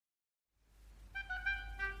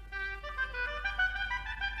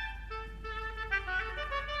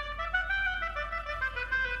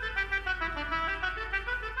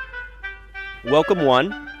Welcome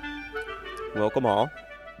one, welcome all,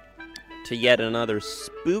 to yet another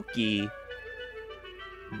spooky,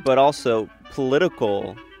 but also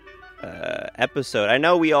political episode. I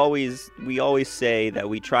know we always say that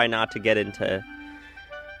we try not to get into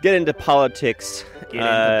politics.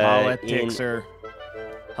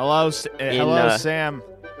 Hello, Sam.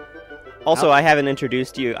 Also, I haven't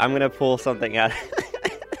introduced you. I'm gonna pull something out of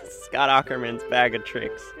Scott Ackerman's bag of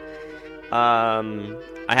tricks.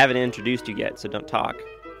 I haven't introduced you yet, so don't talk.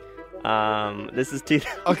 This is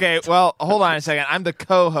Okay, well, hold on a second. I'm the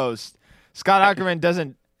co-host. Scott Ackerman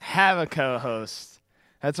doesn't have a co-host.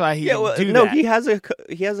 That's why he didn't do that. he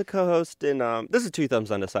has a co-host in this is Two Thumbs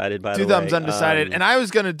Undecided, by the way. Two Thumbs Undecided, and I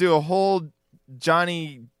was gonna do a whole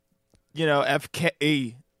Johnny,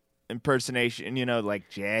 FK impersonation, like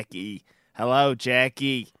Jackie. Hello,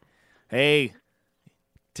 Jackie. Hey,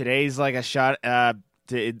 today's like a shot.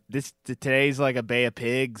 Today's like a Bay of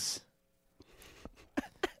Pigs.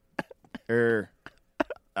 It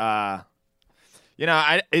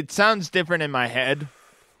sounds different in my head.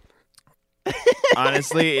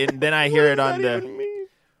 Honestly, and then I hear it on the.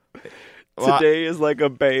 Today is like a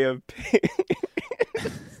Bay of Pigs.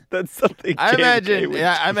 That's something. I imagine.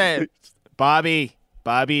 Yeah, I mean, Bobby,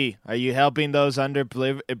 are you helping those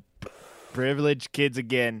underprivileged kids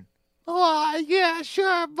again? Oh, yeah,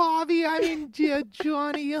 sure, Bobby. I mean,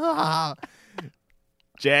 Johnny. Oh.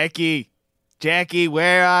 Jackie,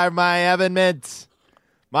 where are my Evan Mints?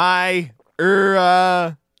 My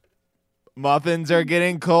muffins are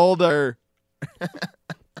getting colder.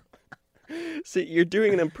 See, you're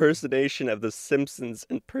doing an impersonation of The Simpsons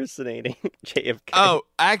impersonating JFK. Oh,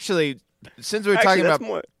 actually, since we're talking about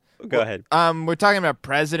more. Go ahead. We're talking about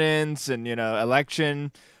presidents and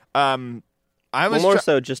election.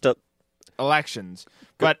 Elections.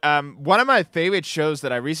 But one of my favorite shows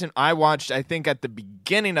that I watched, I think at the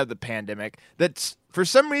beginning of the pandemic, that for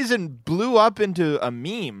some reason blew up into a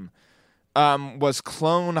meme, was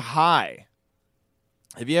Clone High.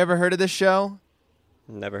 Have you ever heard of this show?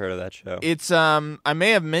 Never heard of that show. It's I may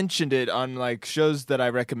have mentioned it on like shows that I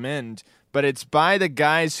recommend, but it's by the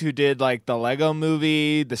guys who did like the Lego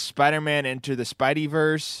Movie, the Spider-Man Into the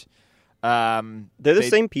Spideyverse. They're the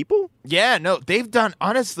same people? Yeah, no, they've done,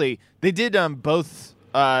 honestly, they did both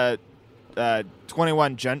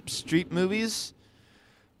 21 Jump Street movies,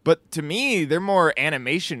 but to me, they're more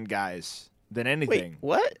animation guys than anything. Wait,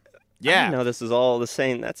 what? Yeah. I didn't know this is all the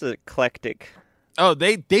same. That's eclectic. Oh,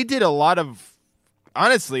 they did a lot of,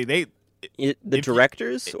 honestly, the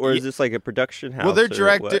directors, or is this like a production house? Well, they're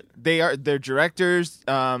directors.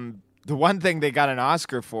 The one thing they got an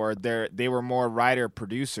Oscar for, they were more writer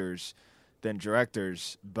producers than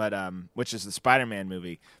directors, but which is the Spider-Man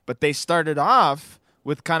movie. But they started off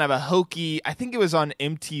with kind of a hokey, I think it was on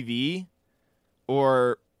MTV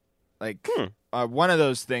or like one of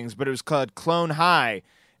those things, but it was called Clone High,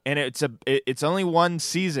 and it's only one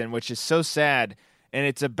season, which is so sad. And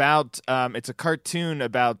it's about it's a cartoon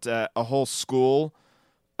about a whole school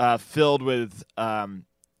filled with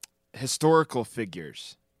historical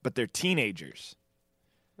figures, but they're teenagers.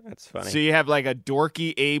 That's funny. So you have like a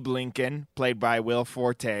dorky Abe Lincoln, played by Will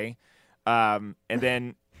Forte, and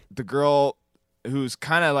then the girl who's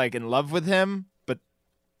kind of like in love with him, but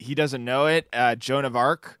he doesn't know it, Joan of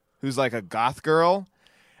Arc, who's like a goth girl.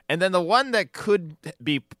 And then the one that could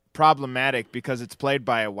be problematic because it's played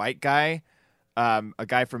by a white guy, a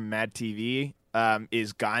guy from Mad TV,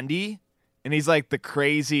 is Gandhi. And he's like the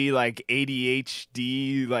crazy like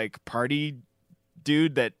ADHD like party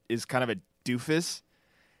dude that is kind of a doofus.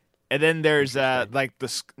 And then there's like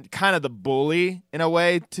the kind of the bully in a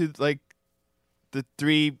way to like the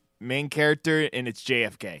three main character, and it's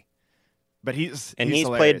JFK. But he's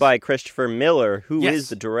played by Christopher Miller, who is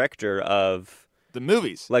the director of the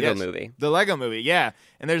movies, Lego Movie, the Lego Movie, yeah.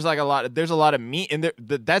 And there's like a lot of and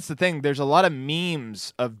that's the thing. There's a lot of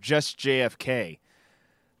memes of just JFK.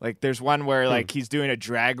 Like there's one where like he's doing a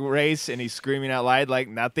drag race and he's screaming out loud like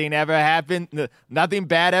nothing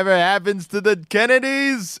bad ever happens to the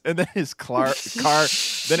Kennedys, and then his car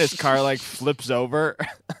like flips over.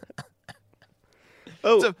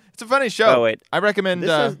 Oh, it's a funny show. Oh wait, I recommend.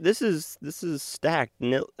 This is stacked.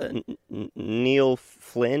 Neil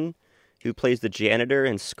Flynn, who plays the janitor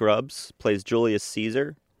in Scrubs, plays Julius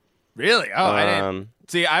Caesar. Really? Oh, I didn't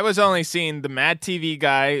see. I was only seeing the Mad TV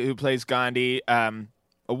guy who plays Gandhi.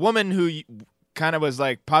 A woman who kind of was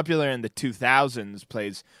like popular in the 2000s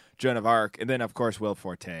plays Joan of Arc, and then of course Will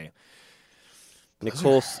Forte.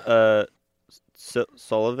 Nicole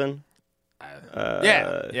Sullivan.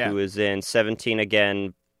 Who is in 17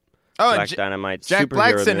 Again, Black Dynamite, Jack superhero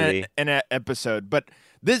Black's movie. in an episode, but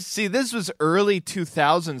This was early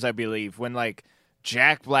 2000s, I believe, when like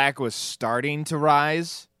Jack Black was starting to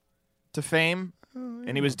rise to fame,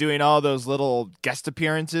 and he was doing all those little guest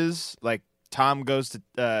appearances, like Tom goes to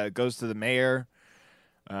the mayor.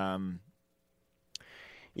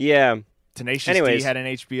 Yeah. Tenacious D had an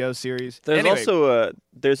HBO series. There's also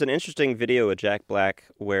there's an interesting video with Jack Black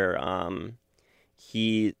where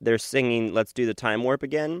they're singing "Let's Do the Time Warp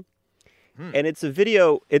Again," and it's a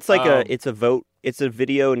video. It's like it's a vote. It's a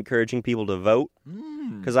video encouraging people to vote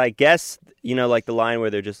because I guess like the line where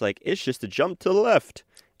they're just like, "It's just a jump to the left."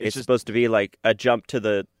 It's supposed to be like a jump to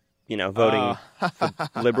the voting for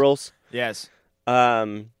liberals. Yes.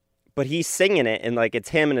 But he's singing it, and like it's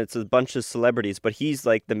him, and it's a bunch of celebrities. But he's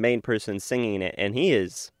like the main person singing it, and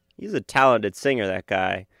he's a talented singer. That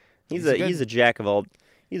guy, he's a jack of all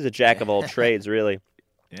trades, really.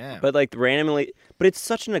 Yeah. But like randomly, but it's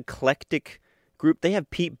such an eclectic group. They have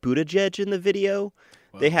Pete Buttigieg in the video.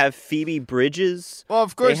 Well, they have Phoebe Bridges. Well,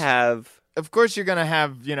 of course, Of course, you're gonna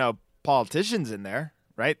have politicians in there,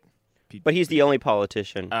 right? But he's the only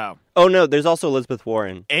politician. Oh no, there's also Elizabeth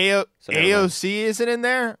Warren. AOC isn't in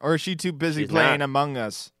there, or is she too busy playing Among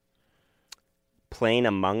Us? Playing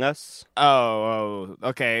Among Us? Oh,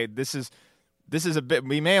 okay. This is a bit.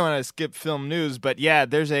 We may want to skip film news, but yeah,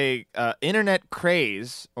 there's a internet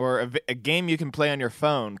craze or a game you can play on your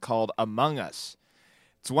phone called Among Us.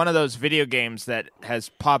 It's one of those video games that has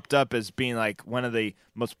popped up as being like one of the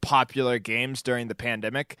most popular games during the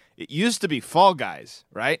pandemic. It used to be Fall Guys,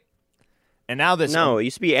 right? And now this... No, it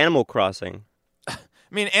used to be Animal Crossing. I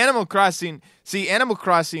mean, Animal Crossing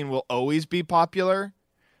will always be popular,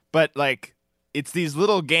 but like it's these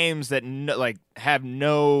little games that have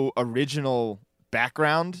no original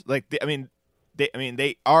background. Like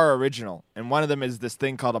they are original, and one of them is this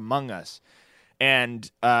thing called Among Us.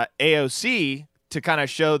 And AOC, to kind of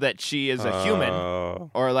show that she is a human,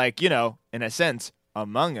 or like in a sense,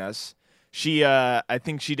 Among Us, she I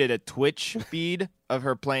think she did a Twitch feed of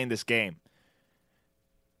her playing this game.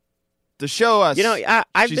 To show us,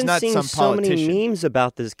 I've been seeing so many politician. memes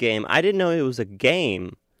about this game. I didn't know it was a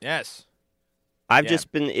game. Yes,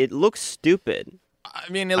 it looks stupid.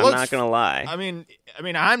 I mean, I'm not gonna lie. I mean,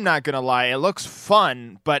 I'm not gonna lie. It looks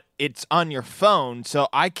fun, but it's on your phone, so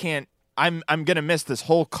I can't. I'm gonna miss this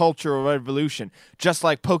whole cultural revolution, just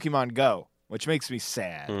like Pokemon Go, which makes me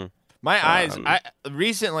sad. My eyes.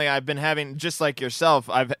 Recently I've been having, just like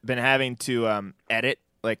yourself, I've been having to edit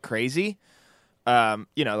like crazy.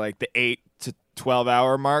 Like the 8 to 12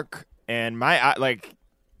 hour mark, and my like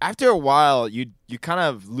after a while you kind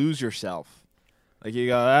of lose yourself. Like you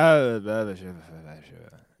go,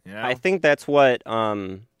 I think that's what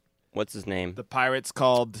what's his name? The pirates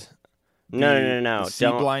called. No.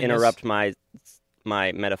 Don't blindness? Interrupt my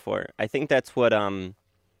metaphor. I think that's what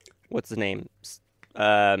what's his name?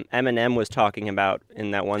 Eminem was talking about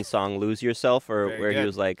in that one song, "Lose Yourself," where he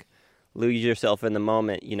was like, lose yourself in the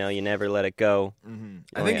moment, you never let it go. Mm-hmm.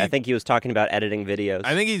 I think he was talking about editing videos.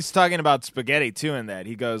 I think he's talking about spaghetti too in that.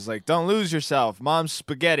 He goes like, don't lose yourself, mom's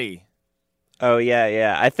spaghetti. Oh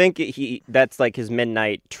yeah. I think that's like his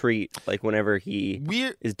midnight treat, like whenever he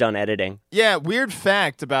is done editing. Yeah, weird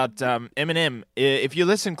fact about Eminem. If you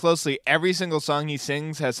listen closely, every single song he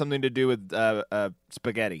sings has something to do with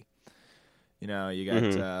spaghetti. You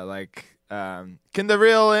got like can the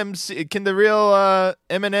real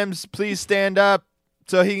M&Ms please stand up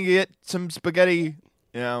so he can get some spaghetti,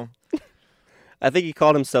 I think he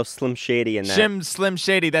called himself Slim Shady in that. Slim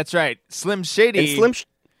Shady, that's right. Slim Shady. And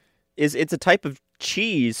it's a type of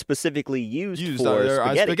cheese specifically used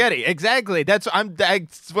for spaghetti. Exactly. That's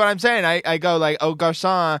what I'm saying. I go like, "Oh,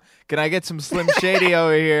 garçon, can I get some Slim Shady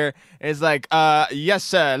over here?" And it's like, "Yes,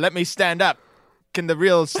 sir. Let me stand up. Can the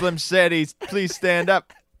real Slim Shady please stand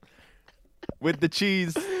up?" With the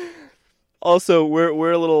cheese. Also,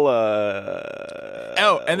 we're a little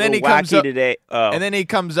and then he comes up today. Oh. And then he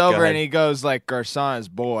comes over and he goes like, "Garçon's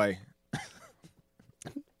boy."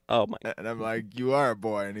 Oh my! And I'm like, "You are a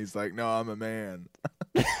boy," and he's like, "No, I'm a man."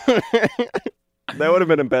 That would have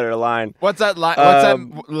been a better line. What's that line? What's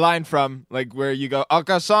that line from? Like where you go, "Oh,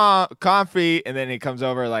 garçon, coffee," and then he comes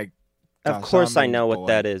over like. Of course, I know what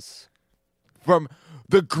that is. From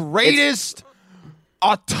the greatest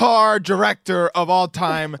auteur director of all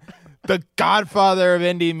time, the godfather of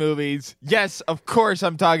indie movies. Yes, of course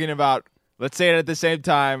I'm talking about, let's say it at the same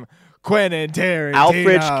time, Quentin Tarantino.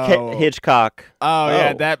 Alfred Hitchcock. Oh,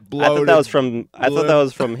 yeah, that bloated. I thought that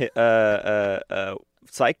was from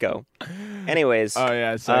Psycho. Anyways. Oh,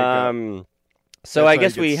 yeah, Psycho. So I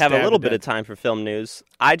guess we have a little bit of time for film news.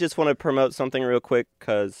 I just want to promote something real quick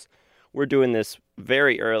because we're doing this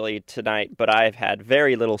very early tonight, but I've had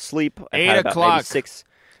very little sleep. I've 8 had about o'clock. Maybe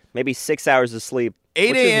maybe 6 hours of sleep. 8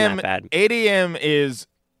 which isn't a.m. that bad. 8 a.m. is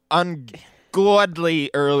ungodly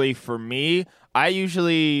early for me. I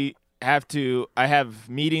usually I have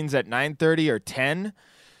meetings at 9:30 or 10.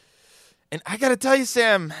 And I got to tell you,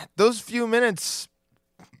 Sam, those few minutes,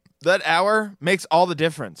 that hour makes all the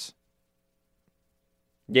difference.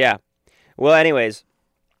 Yeah. Well, anyways,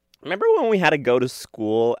 remember when we had to go to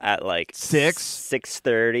school at like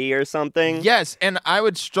 6:30 or something? Yes, and I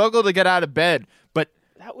would struggle to get out of bed, but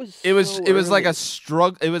That was it was like early. a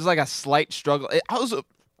struggle. It was like a slight struggle. I was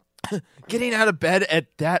getting out of bed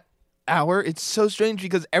at that hour. It's so strange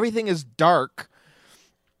because everything is dark.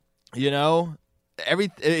 You know,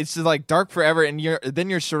 it's just like dark forever, and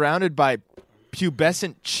you're surrounded by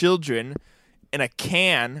pubescent children in a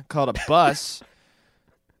can called a bus.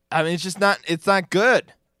 I mean, it's not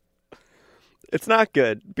good. It's not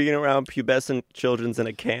good being around pubescent children in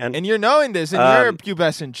a can. And you're knowing this, and you're a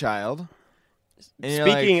pubescent child. And you're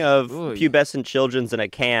Speaking like, of "Ooh, pubescent children in a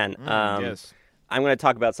can, yes. I'm going to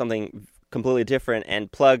talk about something completely different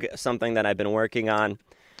and plug something that I've been working on.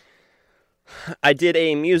 I did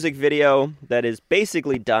a music video that is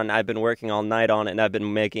basically done. I've been working all night on it, and I've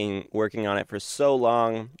been working on it for so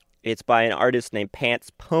long. It's by an artist named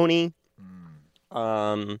Pants Pony.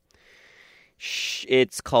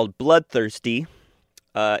 It's called Bloodthirsty.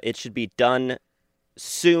 It should be done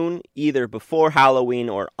soon, either before Halloween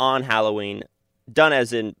or on Halloween. Done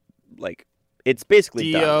as in, like, it's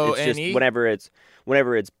basically done. It's just D-O-N-E? whenever it's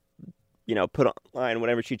put online,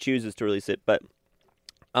 whenever she chooses to release it. But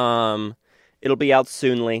it'll be out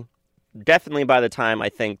soonly. Definitely by the time I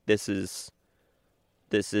think this is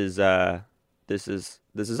up.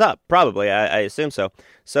 Probably, I assume so.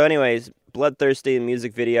 So, anyways, Bloodthirsty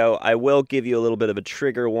music video. I will give you a little bit of a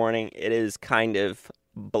trigger warning. It is kind of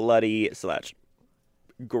bloody /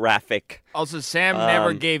 graphic. Also, Sam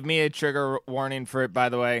never gave me a trigger warning for it, by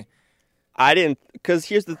the way. I didn't, because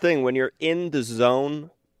here's the thing: when you're in the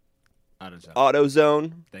zone, auto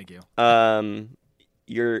zone, Thank you.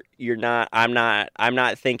 you're not. I'm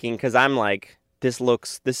not thinking, because I'm like, this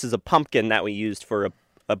is a pumpkin that we used for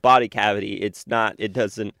a body cavity. It's not. It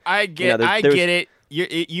doesn't. I get. there's get it.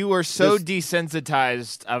 You were so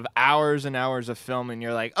desensitized of hours and hours of film, and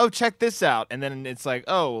you're like, oh, check this out, and then it's like,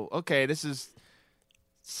 oh, okay, this is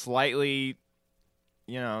slightly,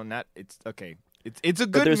 not. It's okay. It's a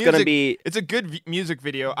good there's music. gonna be. It's a good music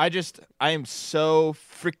video. I am so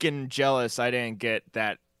freaking jealous. I didn't get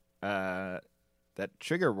that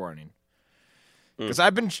trigger warning because I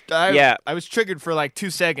was triggered for like 2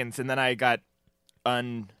 seconds, and then I got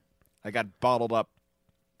bottled up.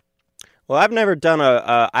 Well, I've never done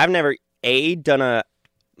done a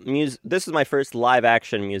music. This is my first live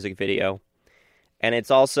action music video, and it's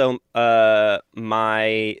also I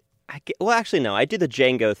did the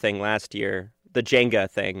Django thing last year, the Jenga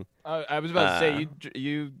thing. I was about to say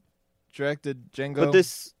you directed Django, but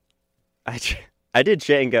I did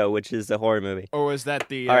Django, which is a horror movie. Or was that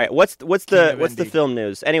the? All right, what's the film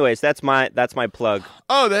news? Anyways, that's my plug.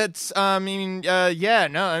 Oh, that's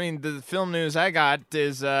the film news I got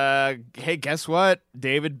is hey, guess what?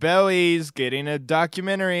 David Bowie's getting a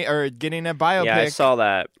documentary or getting a biopic. Yeah, I saw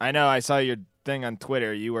that. I know, I saw your thing on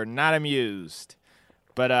Twitter. You were not amused,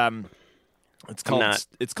 but it's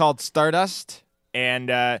called Stardust,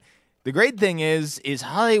 and the great thing is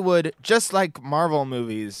Hollywood, just like Marvel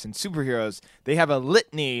movies and superheroes, they have a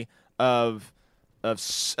litany of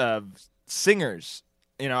singers,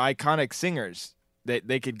 iconic singers that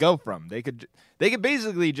they could go from. They could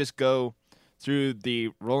basically just go through the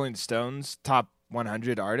Rolling Stones top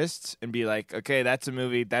 100 artists and be like, okay, that's a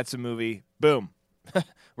movie, boom,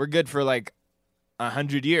 we're good for like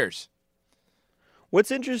 100 years. What's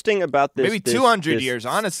interesting about this? Maybe 200 years,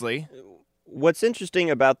 honestly. What's interesting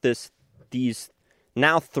about these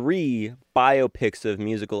now 3 biopics of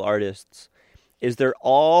musical artists is they're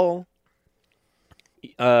all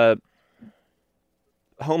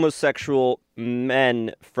homosexual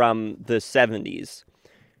men from the 70s.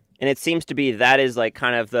 And it seems to be that is like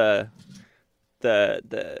kind of the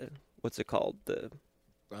what's it called? The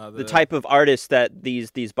type of artists that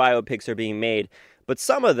these biopics are being made. But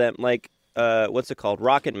some of them, like what's it called?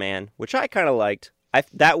 Rocket Man, which I kind of liked.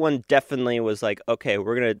 That one definitely was like, okay,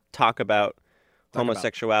 we're gonna talk about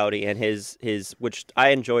homosexuality and his which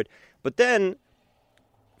I enjoyed. But then,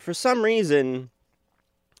 for some reason,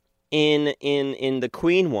 in the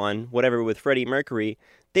Queen one, whatever, with Freddie Mercury,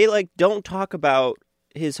 they like don't talk about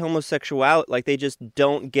his homosexuality. Like they just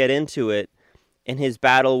don't get into it, and his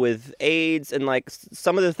battle with AIDS, and like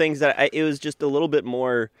some of the things that it was just a little bit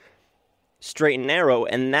more straight and narrow.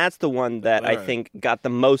 And that's the one that I think got the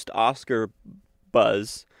most Oscar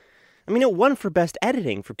buzz. I I mean, it won for best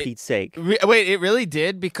editing, for Pete's sake. Wait, it really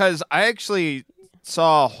did? Because I actually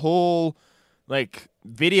saw a whole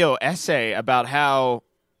video essay about how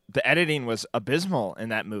the editing was abysmal in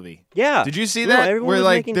that movie. Yeah. Did you see No, that? everyone Where was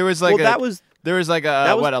making- there was well, that was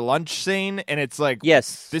a lunch scene, and it's like,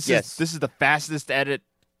 yes. this yes. is the fastest edit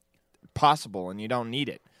possible, and you don't need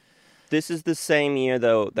it. This is the same year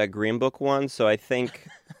though that Green Book won, so I think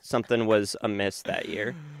something was amiss that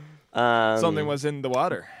year. Something was in the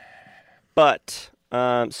water. But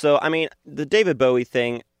so I mean, the David Bowie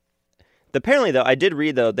thing. Apparently, though, I did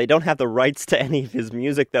read though they don't have the rights to any of his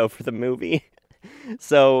music though for the movie.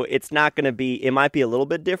 So it's not going to be. It might be a little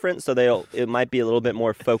bit different. So it might be a little bit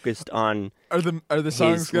more focused on Are the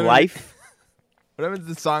songs his gonna life. What if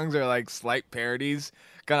the songs are like slight parodies,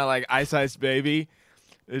 kind of like Ice Ice Baby?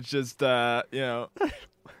 It's just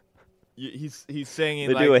he's singing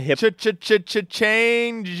They like do a hip-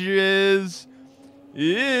 changes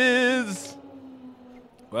is.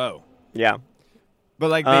 Whoa! Yeah. But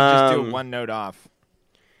they just do one note off.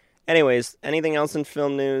 Anyways, anything else in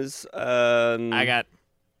film news? I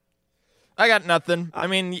got nothing. I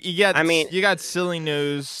mean, you got silly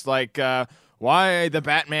news like why the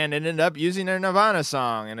Batman ended up using a Nirvana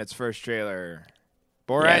song in its first trailer.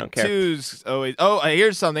 I don't Borat care. 2's always. Oh,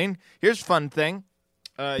 here's something. Here's a fun thing.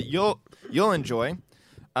 You'll enjoy.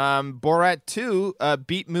 Borat 2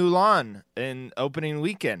 beat Mulan in opening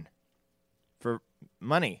weekend for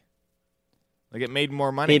money. Like, it made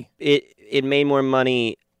more money It made more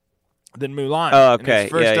money. than Mulan. Oh, In okay.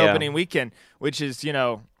 its first Yeah, yeah. opening weekend, which is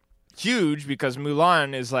huge because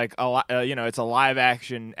Mulan is like it's a live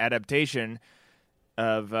action adaptation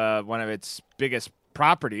of one of its biggest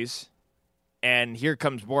properties, and here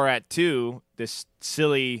comes Borat 2, this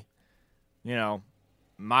silly,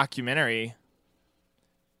 mockumentary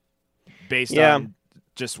based on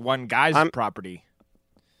just one guy's property.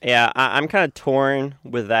 Yeah, I'm kind of torn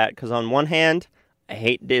with that because on one hand, I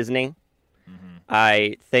hate Disney.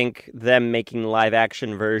 I think them making live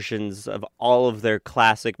action versions of all of their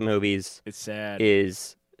classic movies It's sad.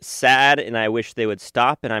 is sad, and I wish they would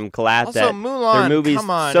stop. And I'm glad Also, that Mulan, their movies come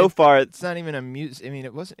on, so far. It's not even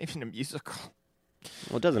it wasn't even a musical.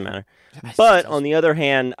 Well, it doesn't matter. But on the other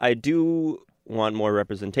hand, I do want more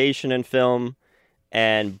representation in film.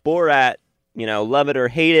 And Borat, love it or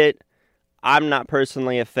hate it, I'm not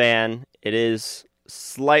personally a fan. It's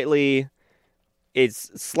slightly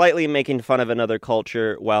making fun of another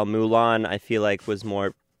culture, while Mulan, I feel like, was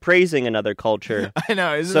more praising another culture. I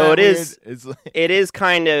know. Isn't So that it weird? is- It's like, It is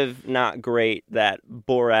kind of not great that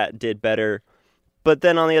Borat did better. But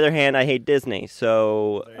then on the other hand, I hate Disney.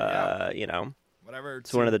 So, whatever.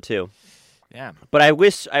 it's one of the two. Yeah. But I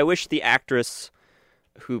wish the actress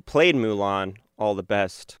who played Mulan all the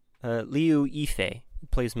best. Liu Yifei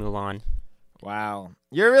plays Mulan. Wow.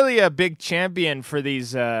 You're really a big champion for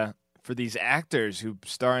these actors who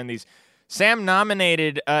star in these. Sam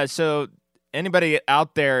nominated. So anybody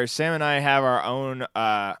out there, Sam and I have our own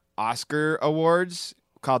Oscar awards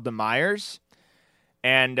called the Myers,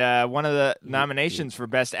 and one of the nominations for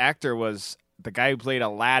Best Actor was the guy who played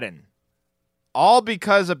Aladdin. All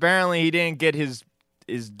because apparently he didn't get his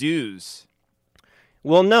dues.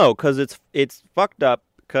 Well, no, because it's fucked up.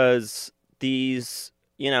 Because these,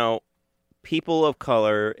 people of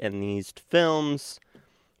color in these films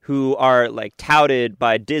who are touted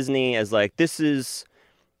by Disney as this is,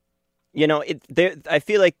 I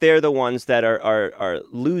feel like they're the ones that are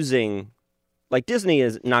losing. Disney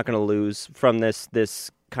is not going to lose from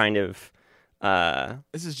this kind of.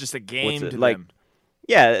 This is just a game to like? them.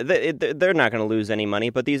 Yeah, they're not going to lose any money,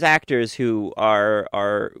 but these actors who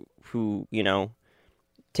who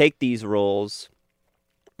take these roles,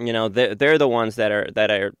 they're the ones that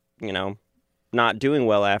are not doing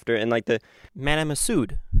well after. And the Madame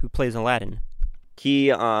Massoud, who plays Aladdin, he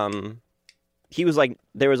was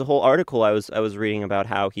there was a whole article I was reading about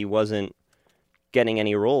how he wasn't getting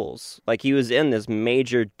any roles. He was in this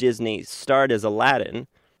major Disney, starred as Aladdin.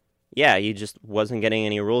 Yeah, he just wasn't getting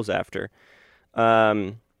any roles after.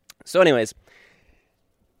 So anyways,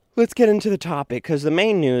 let's get into the topic, because the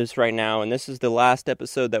main news right now, and this is the last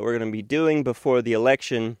episode that we're going to be doing before the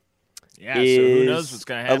election, Yeah, is so who knows what's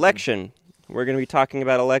going to happen. election. We're going to be talking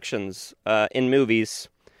about elections in movies.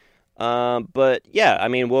 But yeah, I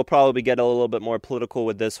mean, we'll probably get a little bit more political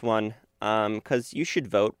with this one, because you should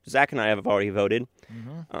vote. Zach and I have already voted.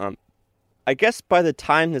 Mm-hmm. I guess by the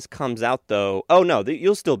time this comes out, though, oh no,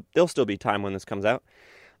 there'll still be time when this comes out.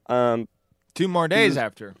 2 more days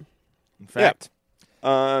after. In fact.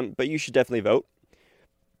 But you should definitely vote.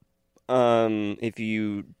 If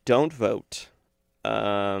you don't vote,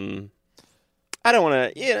 I don't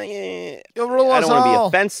want to, You'll rule I us don't want to be all.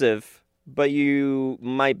 offensive. but you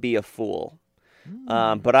might be a fool.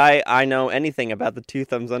 But I know anything about the Two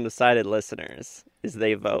Thumbs Undecided listeners is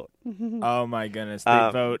they vote. Oh my goodness, they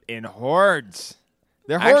vote in hordes.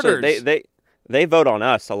 They're hoarders. Actually, they vote on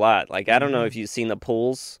us a lot. Like, I don't know if you've seen the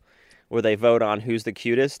polls where they vote on who's the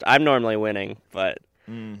cutest. I'm normally winning, but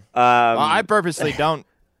well, I purposely don't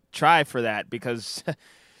try for that because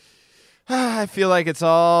I feel like it's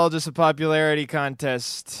all just a popularity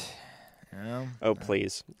contest. You know? Oh,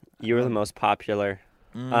 please. You're the most popular.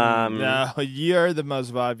 No, you're the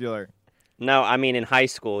most popular. No, I mean in high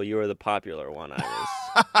school you were the popular one.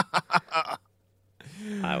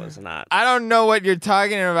 I was not. I don't know what you're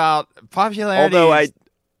talking about. Popularity. Although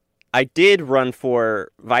I did run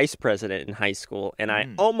for vice president in high school, and I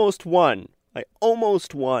almost won.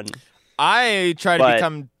 I tried to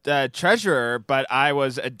become treasurer, but I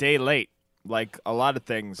was a day late, like a lot of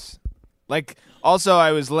things. Like, also,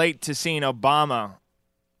 I was late to seeing Obama.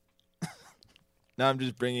 No, I'm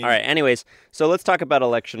just bringing... All right, anyways, so let's talk about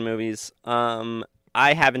election movies.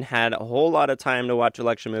 I haven't had a whole lot of time to watch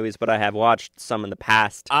election movies, but I have watched some in the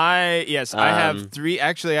past. I have three.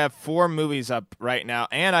 Actually, I have 4 movies up right now,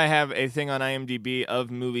 and I have a thing on IMDb of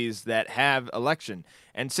movies that have election.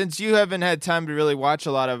 And since you haven't had time to really watch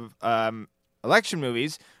a lot of election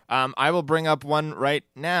movies, I will bring up one right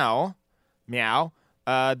now,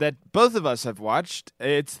 that both of us have watched.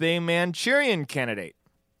 It's The Manchurian Candidate,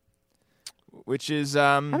 which is...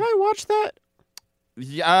 have I watched that?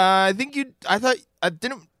 Yeah, I think you... I thought...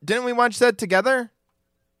 didn't we watch that together?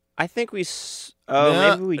 I think we...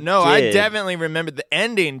 maybe we No, did. I definitely remember. The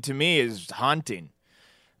ending, to me, is haunting.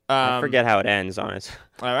 I forget how it ends, honestly.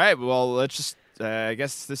 All right, well, let's just... I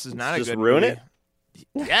guess this is not a good just ruin movie.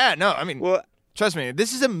 Yeah, no, I mean... Well, trust me,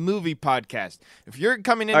 this is a movie podcast. If you're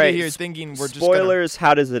coming into here thinking we're spoilers,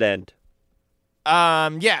 how does it end?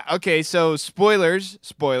 Yeah, okay, so spoilers.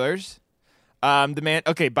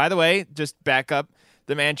 Okay, by the way, just back up.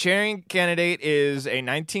 The Manchurian Candidate is a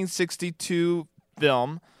 1962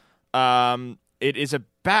 film. It is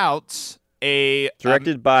about a...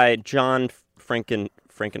 Directed by John Frankenheimer.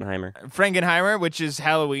 Frankenheimer, which is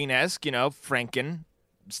Halloween-esque,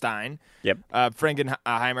 Frankenstein. Yep.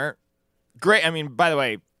 Frankenheimer. Great, I mean, by the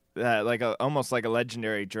way, almost like a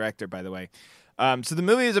legendary director, by the way. So the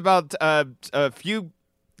movie is about a few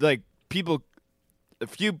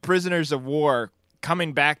prisoners of war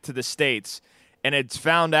coming back to the States, and it's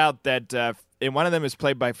found out that and one of them is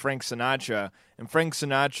played by Frank Sinatra. And Frank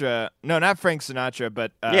Sinatra... No, not Frank Sinatra,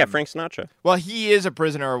 but... Frank Sinatra. Well, he is a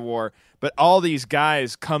prisoner of war, but all these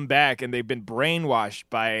guys come back, and they've been brainwashed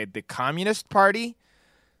by the Communist Party.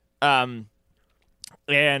 But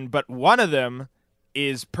one of them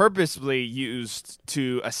is purposely used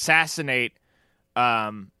to assassinate...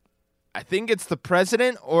 I think it's the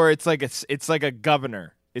president, or it's like a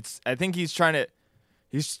governor. I think he's trying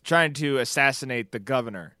to assassinate the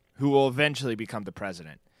governor, who will eventually become the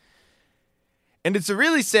president. And it's a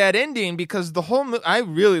really sad ending because the whole I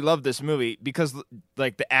really love this movie because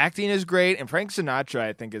like the acting is great, and Frank Sinatra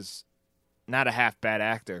I think is not a half bad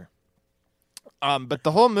actor. But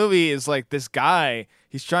the whole movie is like this guy,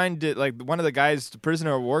 he's trying to, like, one of the guys, the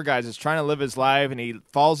prisoner of war guys, is trying to live his life, and he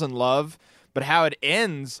falls in love. But how it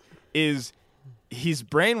ends is he's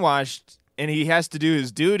brainwashed, and he has to do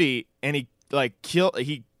his duty, and he kills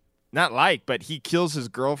his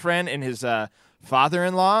girlfriend and his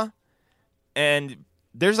father-in-law. And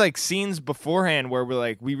there's like scenes beforehand where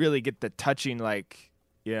we really get the touching, like,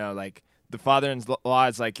 like the father-in-law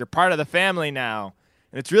is like, you're part of the family now.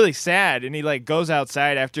 And it's really sad. And he like goes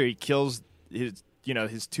outside after he kills his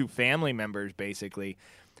 2 family members, basically.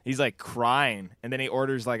 He's like crying, and then he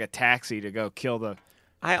orders like a taxi to go kill the...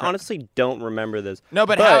 I honestly don't remember this. No,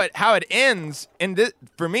 but how it ends, and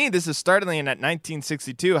for me, this is startling in that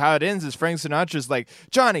 1962. How it ends is Frank Sinatra's like,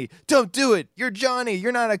 Johnny, don't do it. You're Johnny.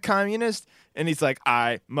 You're not a communist. And he's like,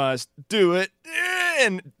 I must do it.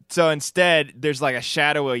 And so instead, there's like a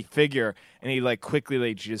shadowy figure, and he like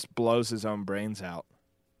quickly just blows his own brains out.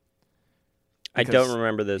 I don't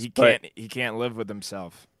remember this. He can't live with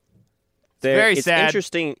himself. It's very sad.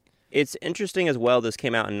 It's interesting as well. This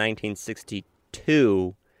came out in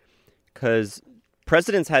 1962 because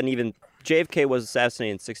presidents hadn't even... JFK was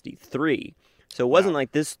assassinated in 1963. So it wasn't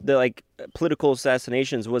like this. The political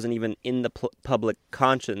assassinations wasn't even in the public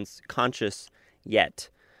conscious yet.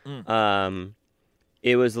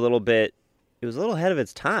 It was a little ahead of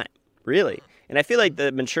its time, really. And I feel like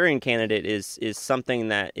the Manchurian Candidate is something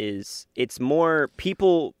that it's more,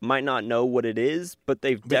 people might not know what it is, but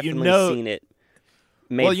they've definitely seen it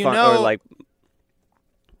made fun or like.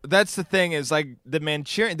 That's the thing is like the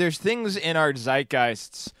Manchurian. There's things in our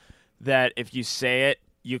zeitgeists that if you say it,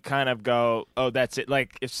 you kind of go, oh, that's it.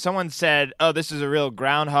 Like if someone said, oh, this is a real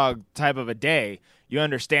groundhog type of a day, you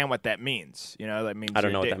understand what that means. You know, that means I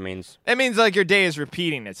don't know what that means. It means like your day is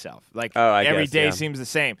repeating itself. Like I every guess, day yeah. seems the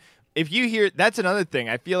same. If you hear, that's another thing.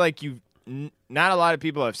 I feel like not a lot of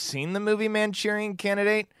people have seen the movie Manchurian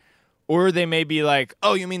Candidate, or they may be like,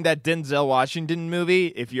 oh, you mean that Denzel Washington movie?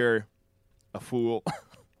 If you're a fool.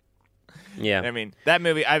 Yeah. I mean, that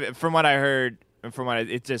movie, from what I heard, and from what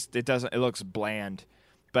it looks bland.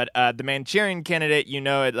 But the Manchurian Candidate,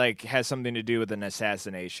 it like has something to do with an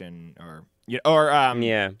assassination or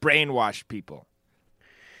brainwashed people.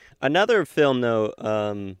 Another film, though,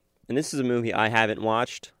 and this is a movie I haven't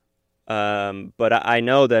watched, but I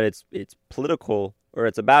know that it's political, or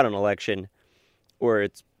it's about an election, or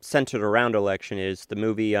it's centered around election, is the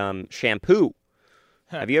movie Shampoo.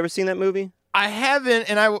 Have you ever seen that movie? I haven't,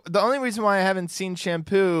 and the only reason why I haven't seen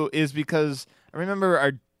Shampoo is because I remember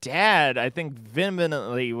our dad, I think,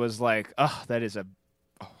 vehemently was like, "Oh, that is a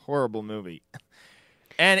horrible movie,"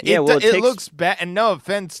 and it looks bad. And no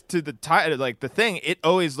offense to the title, like the thing, it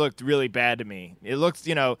always looked really bad to me. It looks,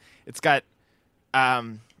 it's got, I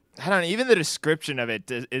don't know, even the description of it,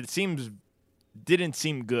 didn't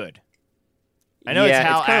seem good. I know it's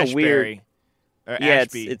Hal Ashbury.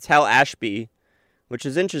 Ashby. It's Hal Ashby. Which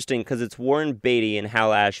is interesting because it's Warren Beatty and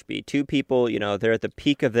Hal Ashby, two people. They're at the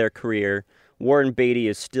peak of their career. Warren Beatty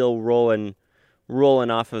is still rolling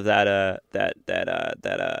off of that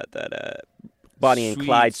Bonnie and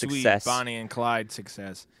Clyde success. Bonnie and Clyde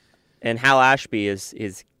success. And Hal Ashby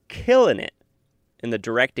is killing it in the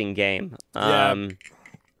directing game.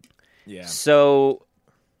 Yeah. So,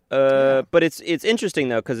 but it's interesting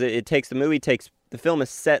though because the film is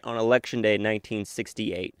set on Election Day,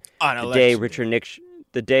 1968. The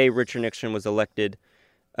day Richard Nixon was elected,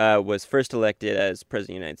 was first elected as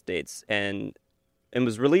president of the United States, and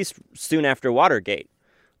was released soon after Watergate.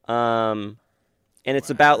 And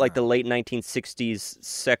it's about like the late 1960s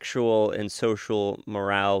sexual and social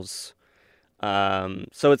morals.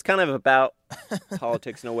 So it's kind of about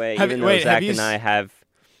politics in a way, even though Zach and I haven't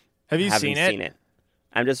seen it.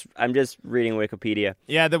 I'm just reading Wikipedia.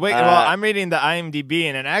 Yeah, I'm reading the IMDb,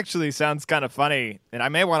 and it actually sounds kind of funny. And I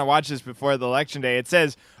may want to watch this before the election day. It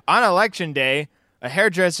says, on election day, a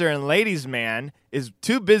hairdresser and ladies' man is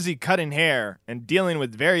too busy cutting hair and dealing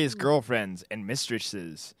with various girlfriends and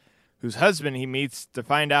mistresses, whose husband he meets to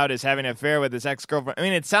find out is having an affair with his ex-girlfriend. I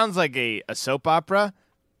mean, it sounds like a soap opera.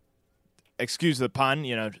 Excuse the pun,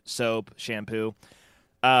 soap, shampoo.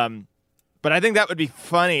 But I think that would be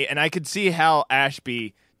funny, and I could see Hal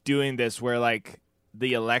Ashby doing this where, like,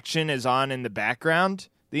 the election is on in the background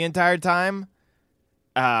the entire time,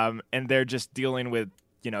 and they're just dealing with,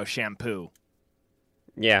 shampoo.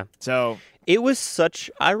 Yeah. So it was such.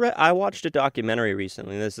 I watched a documentary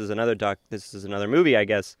recently. This is another movie, I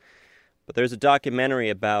guess. But there's a documentary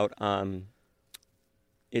about.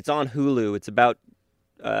 It's on Hulu. It's about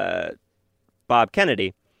Bob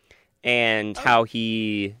Kennedy and how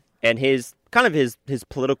he. And his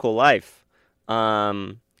political life,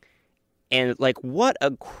 and like what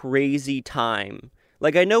a crazy time.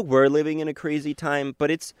 Like I know we're living in a crazy time,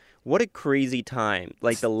 but what a crazy time.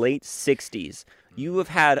 Like the late '60s, you have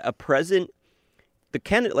had a president.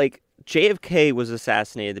 Like JFK was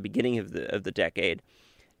assassinated at the beginning of the decade.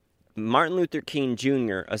 Martin Luther King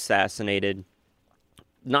Jr. assassinated.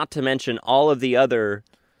 Not to mention all of the other,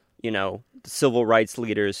 civil rights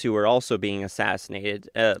leaders who were also being assassinated,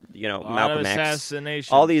 Malcolm X, a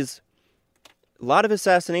lot of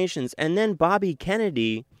assassinations, and then Bobby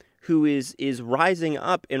Kennedy, who is rising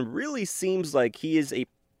up and really seems like he is a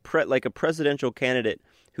presidential candidate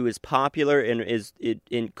who is popular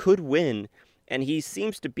and could win, and he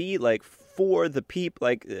seems to be like for the people,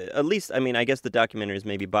 like at least I guess the documentary is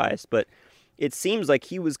maybe biased, but it seems like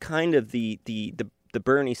he was kind of the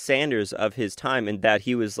Bernie Sanders of his time, and that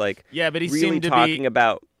he was like, but he really seemed to talking be,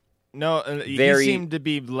 about. No, he seemed to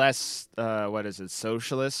be less.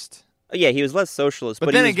 Socialist? Yeah, he was less socialist,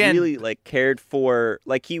 but he was really like cared for.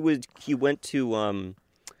 Like he went to.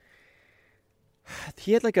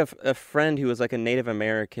 He had like a friend who was like a Native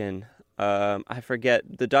American. I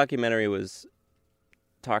forget. The documentary was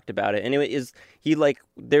talked about it, and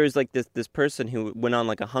there was like this person who went on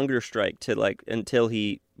like a hunger strike to like until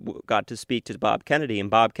he got to speak to Bob Kennedy, and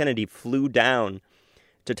Bob Kennedy flew down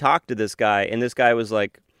to talk to this guy, and this guy was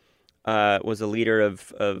like was a leader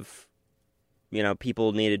of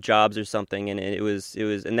people needed jobs or something, and it was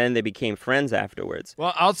and then they became friends afterwards.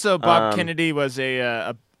 Well, also Bob Kennedy was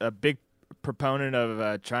a big proponent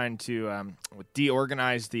of trying to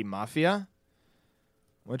deorganize the mafia.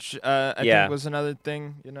 Which I think was another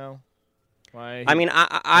thing, Why? I mean,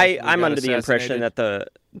 I'm under the impression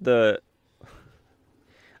that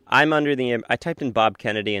I typed in Bob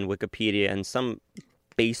Kennedy in Wikipedia, and some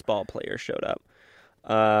baseball player showed up.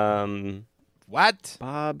 What?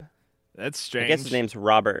 Bob? That's strange. I guess his name's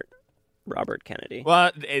Robert Kennedy.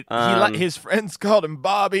 Well, his friends called him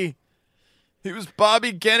Bobby. He was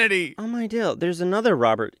Bobby Kennedy. Oh my deal! There's another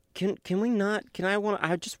Robert. Can we not?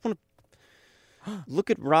 I just want to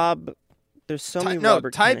look at Rob. There's so many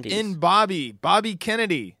Robert type Kennedys. in Bobby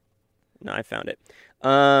Kennedy. No, I found it.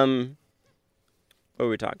 What were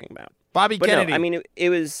we talking about? Bobby Kennedy. No, I mean, it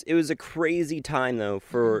was a crazy time though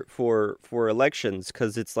for elections,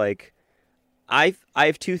 because it's like I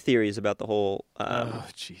have two theories about the whole. Oh,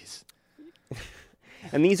 jeez.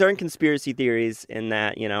 And these aren't conspiracy theories in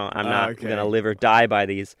that, I'm not Okay. going to live or die by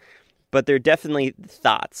these, but they're definitely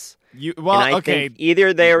thoughts. And I think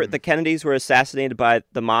either the Kennedys were assassinated by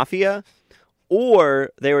the mafia, or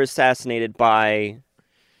they were assassinated by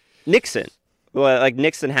Nixon. Well, like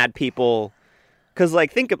Nixon had people, because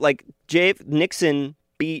think of Nixon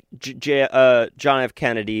beat John F.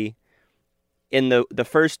 Kennedy in the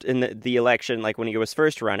election, like when he was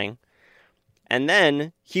first running. And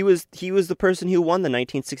then he was the person who won the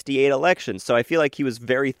 1968 election. So I feel like he was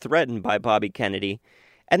very threatened by Bobby Kennedy.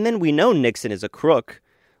 And then we know Nixon is a crook.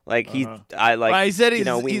 Like Well, he said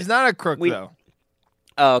he's not a crook though.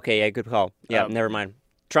 Oh, okay, yeah, good call. Yeah, never mind.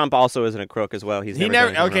 Trump also isn't a crook as well. He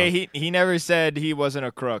never said he wasn't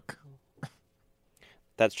a crook.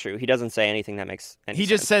 That's true. He doesn't say anything that makes any sense. He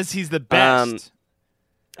just says he's the best.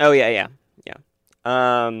 Oh yeah.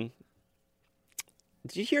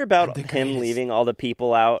 Did you hear about him leaving all the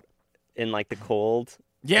people out in the cold?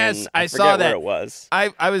 Yes, I forget saw that. Where it was.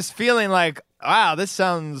 I was feeling like, wow, this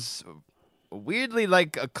sounds weirdly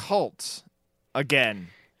like a cult again.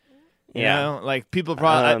 You know, like people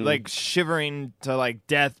probably shivering to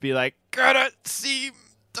death, be like, gotta see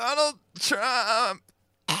Donald Trump.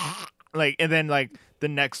 And then the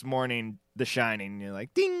next morning, The Shining, you're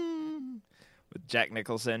like, ding, with Jack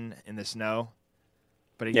Nicholson in the snow.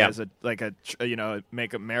 But he does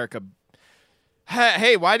Make America.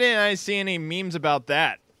 Hey, why didn't I see any memes about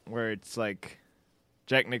that? Where it's like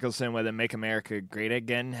Jack Nicholson with a "Make America Great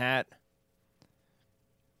Again" hat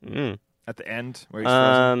at the end, where he's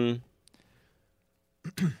frozen.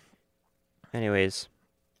 Anyways,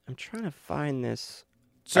 I'm trying to find this.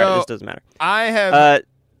 So all right, this doesn't matter. I have. All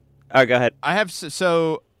right, go ahead. I have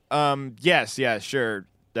yes, sure.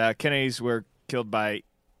 Kennedys were killed by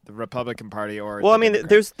the Republican Party, or well, I mean,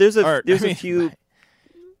 there's a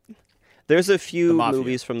few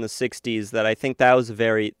movies from the '60s that I think that was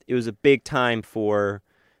it was a big time for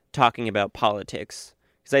talking about politics,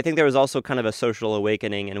 because I think there was also kind of a social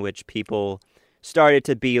awakening in which people started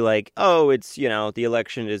to be like, oh, it's the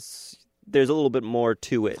election is, there's a little bit more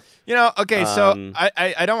to it. Okay, so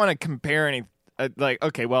I don't want to compare any.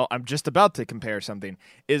 Okay, well, I'm just about to compare something.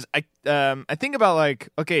 I think about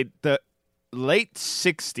the late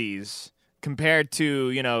 60s compared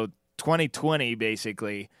to 2020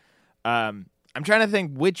 basically. I'm trying to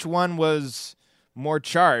think which one was more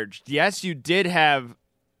charged. Yes, you did have,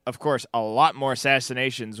 of course, a lot more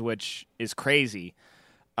assassinations, which is crazy.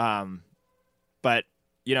 But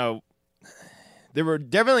there were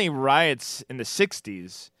definitely riots in the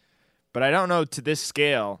 60s, but I don't know to this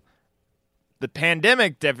scale. The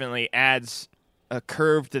pandemic definitely adds a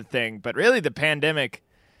curve to the thing, but really the pandemic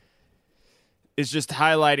is just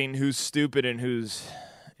highlighting who's stupid and who's,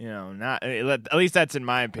 not. At least that's in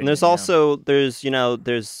my opinion. And there's also there's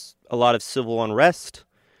a lot of civil unrest,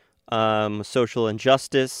 social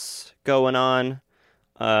injustice going on,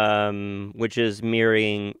 which is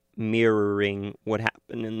mirroring what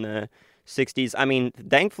happened in the 60s. I mean,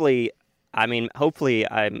 thankfully, hopefully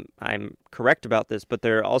I'm correct about this, but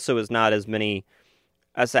there also is not as many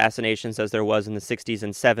assassinations as there was in the 60s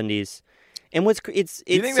and 70s. And it's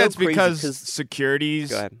you think so that's crazy because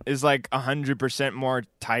securities is 100% more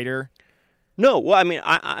tighter? No, well, I mean,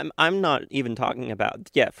 I'm not even talking about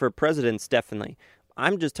for presidents definitely.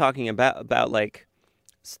 I'm just talking about like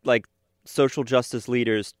social justice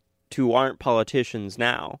leaders who aren't politicians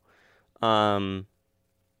now, and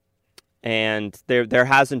there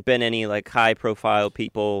hasn't been any high profile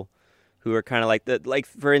people who are kind of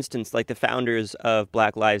for instance the founders of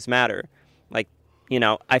Black Lives Matter.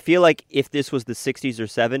 I feel like if this was the 60s or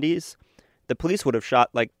 70s, the police would have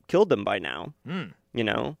killed them by now.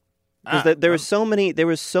 Because there were so many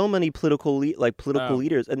political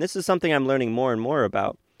leaders, and this is something I'm learning more and more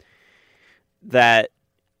about. That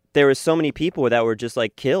there was so many people that were just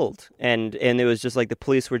like killed, and it was just like the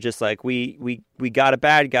police were just like, we got a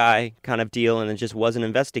bad guy kind of deal, and it just wasn't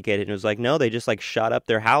investigated. And it was like, no, they just like shot up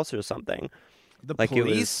their house or something. The like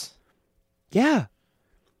police? Yeah.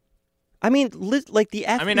 I mean, like the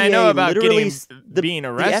FBI. I mean, I know about being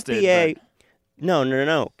arrested. The FBI,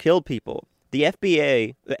 no, killed people. The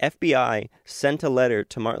FBI sent a letter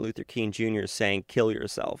to Martin Luther King Jr. saying, "Kill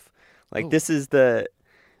yourself." Like this is the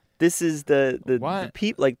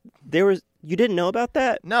people. Like there was. You didn't know about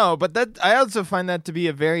that? No, but I also find that to be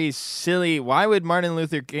a very silly. Why would Martin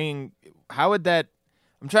Luther King? How would that?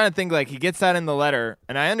 I'm trying to think. Like he gets that in the letter,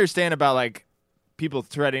 and I understand about like people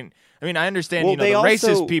threatening. I mean, I understand the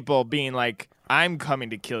racist people being like, "I'm coming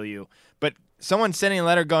to kill you," but someone sending a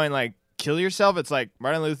letter going like, "Kill yourself." It's like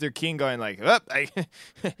Martin Luther King going like, "Oh,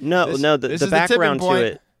 the background to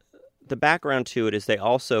it. The background to it is they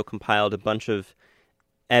also compiled a bunch of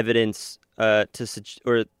evidence to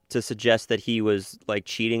suggest that he was like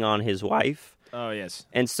cheating on his wife. Oh yes.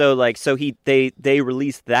 And so they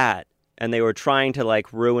released that, and they were trying to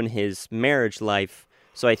like ruin his marriage life.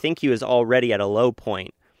 So I think he was already at a low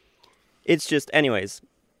point. It's just, anyways,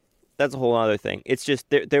 that's a whole other thing. It's just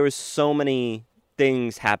there was so many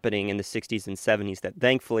things happening in the 60s and 70s that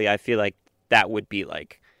thankfully I feel like that would be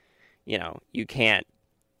like, you can't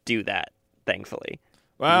do that, thankfully.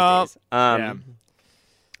 Well, yeah.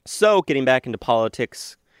 So getting back into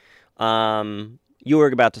politics, you were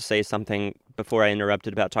about to say something before I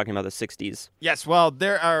interrupted about talking about the 60s. Yes, well,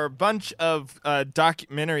 there are a bunch of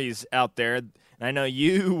documentaries out there, and I know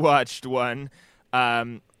you watched one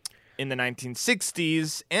in the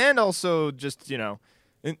 1960s, and also just, not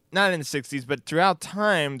in the 60s, but throughout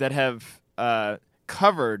time that have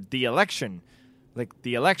covered the election, like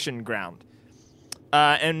the election ground.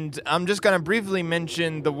 And I'm just going to briefly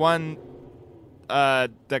mention the one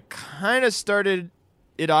that kind of started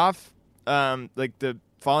it off, like the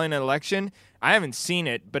following election. I haven't seen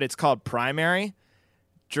it, but it's called Primary,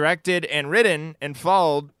 directed and written and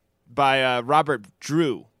followed by Robert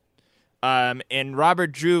Drew. And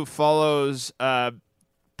Robert Drew follows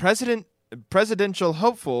presidential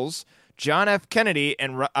hopefuls John F. Kennedy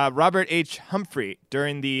and Robert H. Humphrey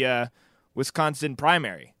during the Wisconsin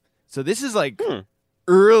primary. So this is like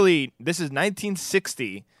early. This is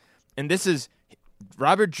 1960, and this is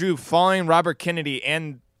Robert Drew following Robert Kennedy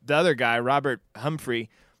and the other guy, Robert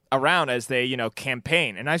Humphrey, around as they,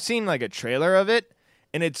 campaign. And I've seen like a trailer of it,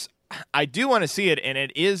 and I do want to see it, and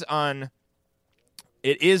it is on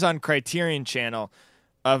Criterion Channel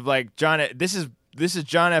of like this is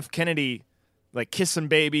John F. Kennedy like kissing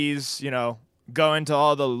babies, going to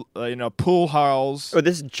all the pool halls. Oh,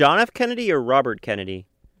 this is John F. Kennedy or Robert Kennedy?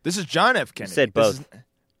 This is John F. Kennedy. You said both.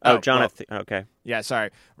 John F. Okay. Yeah, sorry.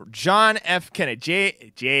 John F.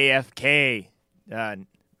 Kennedy. JFK.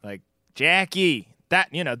 Like Jackie.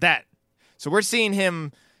 That. So we're seeing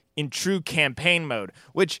him in true campaign mode,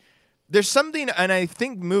 which there's something, and I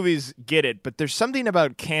think movies get it, but there's something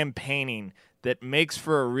about campaigning that makes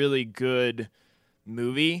for a really good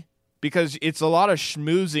movie, because it's a lot of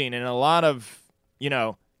schmoozing and a lot of,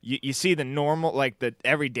 you see the normal, like the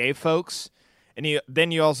everyday folks, and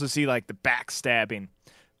then you also see like the backstabbing.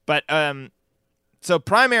 But so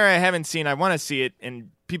Primary I haven't seen. I want to see it,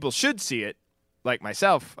 and people should see it, like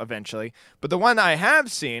myself eventually. But the one I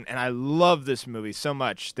have seen, and I love this movie so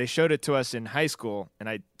much. They showed it to us in high school, and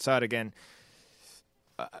I saw it again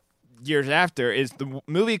years after, is the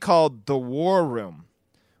movie called The War Room,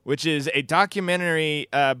 which is a documentary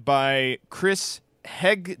by Chris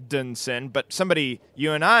Hegdunson, but somebody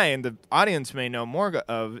you and I and the audience may know more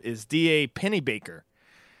of is D.A. Pennebaker.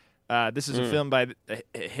 This is a film by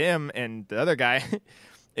him and the other guy.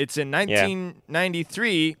 It's in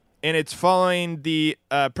 1993, and it's following the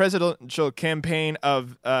presidential campaign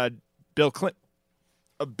of Bill Clinton.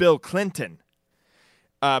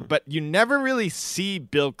 But you never really see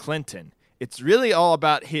Bill Clinton. It's really all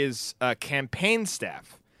about his campaign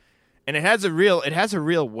staff, and it has a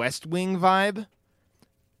real West Wing vibe.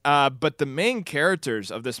 But the main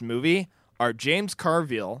characters of this movie are James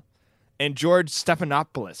Carville and George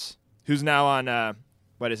Stephanopoulos, who's now on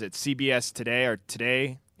CBS Today or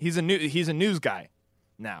Today. He's a news guy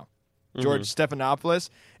now. George Stephanopoulos,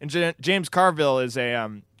 and James Carville is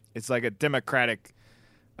it's like a Democratic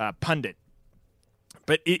pundit.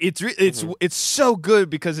 But it's so good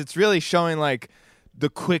because it's really showing like the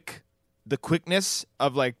quickness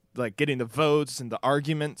of like getting the votes and the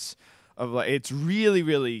arguments of like, it's really,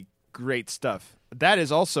 really great stuff. That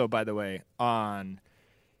is also, by the way, on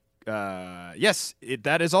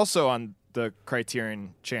that is also on the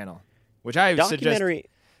Criterion Channel, which I suggest.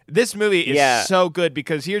 This movie is so good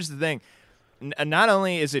because here's the thing. not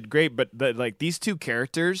only is it great, but these two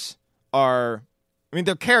characters are. I mean,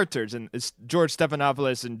 they're characters, and it's George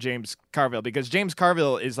Stephanopoulos and James Carville, because James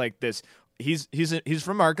Carville is like this. He's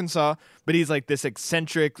from Arkansas, but he's like this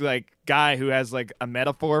eccentric like guy who has like a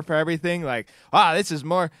metaphor for everything. Like, this is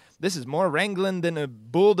more wrangling than a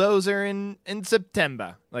bulldozer in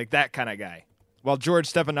September, like that kind of guy. While George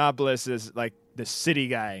Stephanopoulos is like the city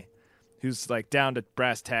guy, who's like down to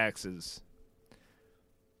brass taxes.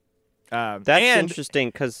 That's interesting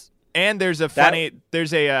because. And there's a parody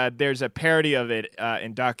of it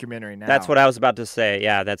in Documentary Now. That's what I was about to say.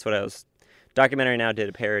 Yeah, Documentary Now did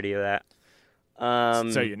a parody of that.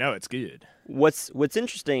 So it's good. What's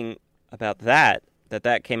interesting about that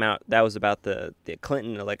came out, that was about the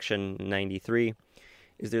Clinton election in 93,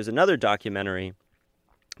 is there's another documentary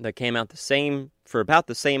that came out for about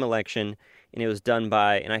the same election, and it was done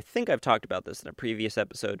by, and I think I've talked about this in a previous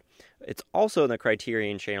episode, it's also in the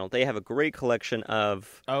Criterion Channel. They have a great collection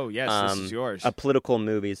of this is yours. Political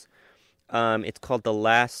movies. It's called The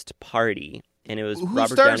Last Party, and it was Who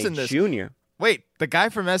Robert stars Downey in this? Jr. Wait, the guy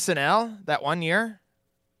from SNL that one year?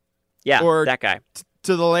 Yeah, or that guy.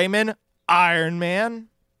 To the layman, Iron Man.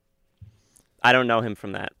 I don't know him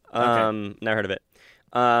from that. Okay. Never heard of it.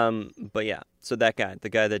 But yeah, so that guy, the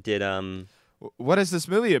guy that did. What is this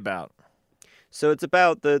movie about? So it's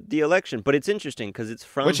about the election, but it's interesting because it's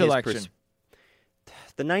from which election?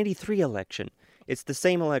 The 93 election. It's the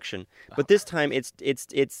same election, but this time it's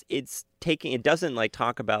taking. It doesn't like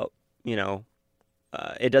talk about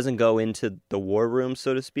it doesn't go into the war room,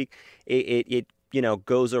 so to speak. It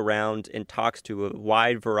goes around and talks to a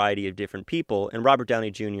wide variety of different people. And Robert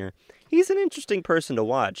Downey Jr., he's an interesting person to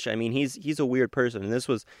watch. I mean, he's a weird person, and this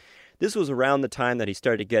was around the time that he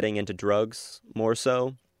started getting into drugs more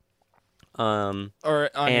so. He's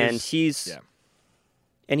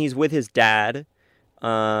with his dad,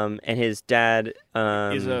 and his dad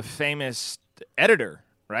is a famous editor,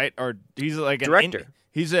 right? Or he's like director.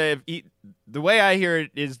 The way I hear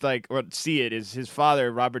it is see it is his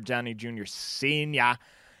father, Robert Downey Jr. Sr.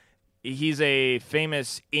 He's a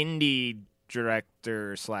famous indie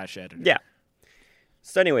director / editor. Yeah.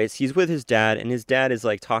 So anyways, he's with his dad, and his dad is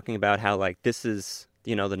like talking about how like this is,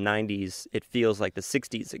 the 90s, it feels like the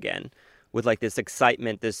 60s again, with like this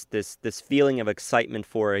excitement, this feeling of excitement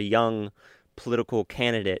for a young political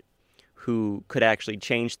candidate who could actually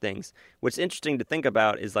change things. What's interesting to think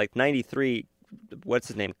about is like 93, what's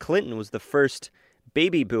his name? Clinton was the first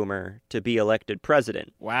baby boomer to be elected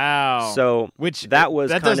president. Wow. So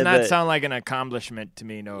that does not sound like an accomplishment to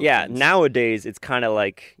me. No. Yeah. Offense. Nowadays, it's kind of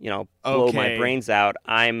like blow my brains out.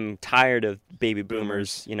 I'm tired of baby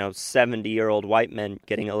boomers. 70-year-old white men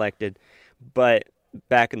getting elected. But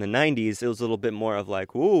back in the 90s, it was a little bit more of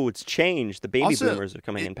like, ooh, it's changed. The baby boomers are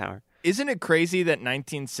coming in power. Isn't it crazy that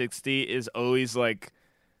 1960 is always like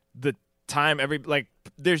the time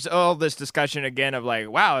there's all this discussion again of like,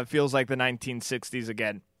 wow, it feels like the 1960s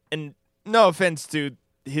again. And no offense to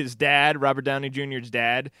his dad, Robert Downey Jr.'s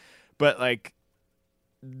dad, but like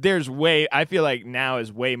I feel like now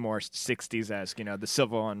is way more 60s-esque, the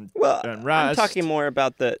civil unrest. I'm talking more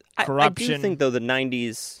about the corruption. I do think though the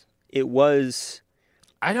 90s, it was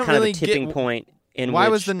I don't kind really of a tipping point in why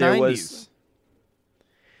which was the there 90s?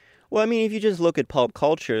 Well, I mean, if you just look at pulp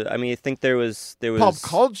culture, I mean, I think there was pulp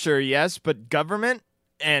culture, yes, but government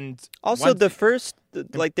and also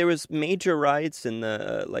there was major riots in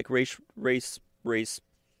the racial unrest.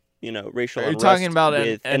 Are you talking about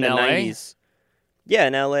in the LA? 90s. Yeah,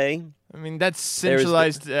 in LA. I mean, that's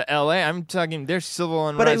centralized LA. I'm talking there's civil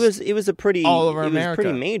unrest. But it was a pretty all over America. It was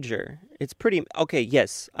pretty major. It's pretty okay.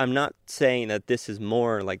 Yes, I'm not saying that this is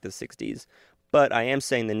more like the 60s, but I am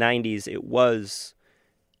saying the 90s.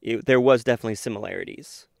 There was definitely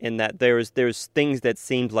similarities in that there's things that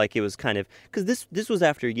seemed like it was kind of because this was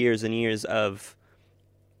after years and years of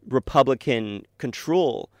Republican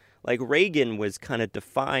control. Like Reagan was kind of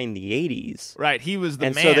defying the 80s, right? He was the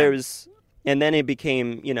and man. So there was, and then it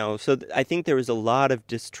became I think there was a lot of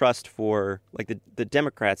distrust for like the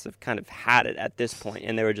Democrats have kind of had it at this point,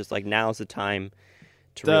 and they were just like, now's the time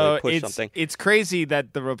to really push something. It's crazy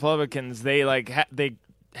that the Republicans they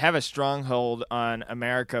have a stronghold on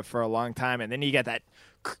America for a long time, and then you get that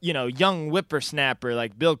young whippersnapper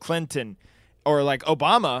like Bill Clinton or like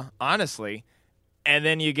Obama, honestly, and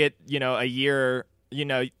then you get a year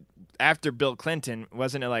after Bill Clinton,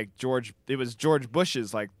 wasn't it like George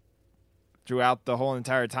Bush's like throughout the whole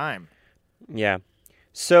entire time. Yeah.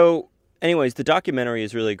 So anyways, the documentary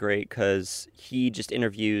is really great because he just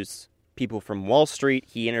interviews people from Wall Street.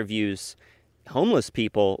 He interviews homeless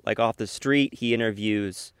people like off the street. He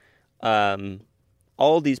interviews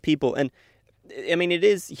all these people, and I mean, it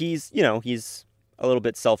is. He's he's a little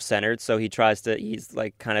bit self-centered, so he's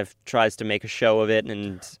like kind of tries to make a show of it,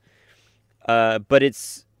 and but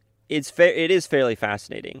it is fairly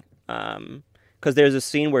fascinating. Because there's a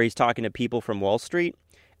scene where he's talking to people from Wall Street,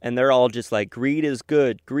 and they're all just like, greed is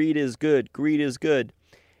good, greed is good, greed is good.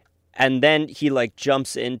 And then he like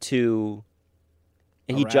jumps into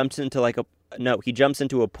he jumps into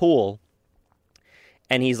a pool,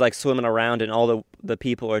 and he's like swimming around, and all the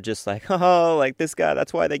people are just like, oh, like this guy,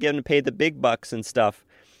 that's why they get him paid the big bucks and stuff.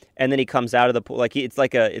 And then he comes out of the pool like it's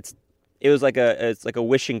like a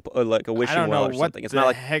wishing well or something. It's not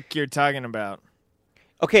like heck you're talking about.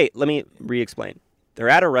 Okay, let me re-explain. They're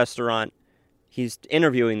at a restaurant. He's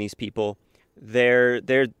interviewing these people. They're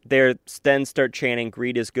then start chanting,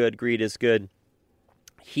 greed is good, greed is good.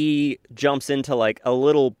 He jumps into like a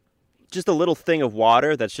little thing of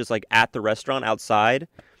water that's just like at the restaurant outside,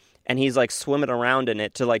 and he's like swimming around in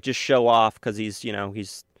it to like just show off because he's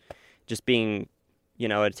just being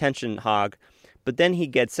an attention hog. But then he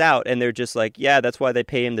gets out, and they're just like, yeah, that's why they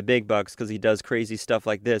pay him the big bucks, because he does crazy stuff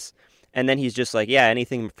like this. And then he's just like, yeah,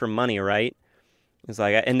 anything for money, right? It's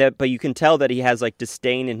like, but you can tell that he has like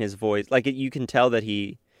disdain in his voice. Like you can tell that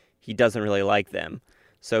he doesn't really like them.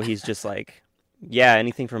 So he's just like, yeah,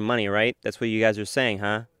 anything for money, right? That's what you guys are saying,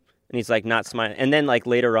 huh? And he's like not smiling. And then like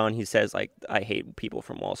later on, he says like, I hate people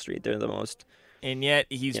from Wall Street. They're the most. And yet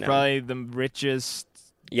he's probably the richest.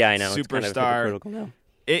 Yeah, I know. Superstar. It's kind of hypocritical now.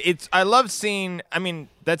 I love seeing. I mean,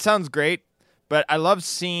 that sounds great, but I love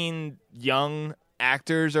seeing young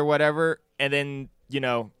actors or whatever, and then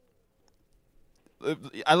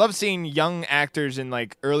I love seeing young actors in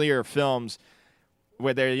like earlier films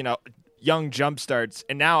where they're young jump starts,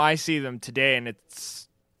 and now I see them today, and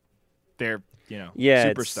they're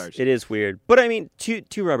superstars. It is weird, but I mean,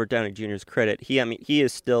 to Robert Downey Jr.'s credit, he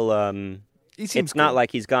is still he seems it's not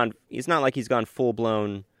like he's gone full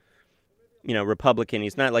blown Republican.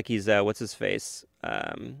 He's not like he's what's his face,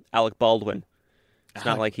 Alec Baldwin. It's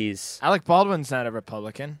not like he's Alec Baldwin's not a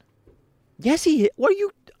Republican. Yes, what are you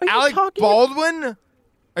Alec talking Baldwin?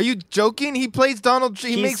 Are you joking? He plays Donald.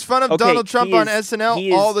 He makes fun of Donald Trump on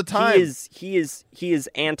SNL all the time. He is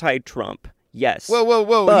anti-Trump. Yes. Whoa.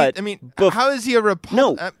 But, how is he a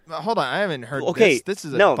Republican? No. Hold on. I haven't heard this. This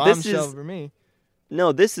is a bombshell for me.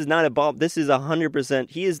 No, this is not a bomb. This is 100%.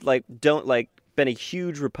 He is been a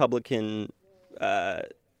huge Republican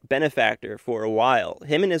benefactor for a while.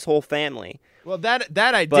 Him and his whole family. Well, that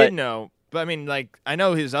I did know. But I mean, like, I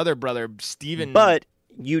know his other brother, Stephen. But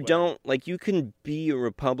you don't, like, you can be a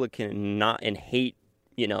Republican and hate,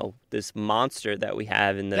 this monster that we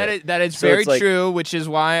have in the. That is very true, which is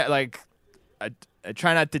why, like, I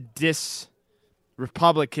try not to diss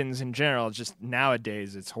Republicans in general. Just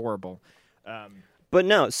nowadays, it's horrible. But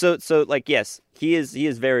no, so like, yes, he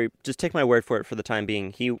is very. Just take my word for it. For the time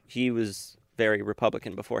being, he was very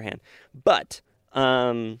Republican beforehand. But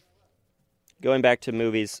going back to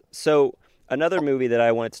movies, so. Another movie that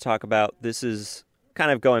I wanted to talk about, this is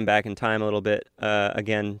kind of going back in time a little bit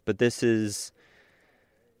again, but this is,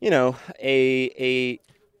 a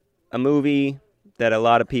movie that a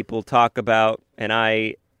lot of people talk about, and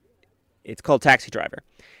it's called Taxi Driver,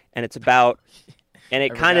 and it's about, and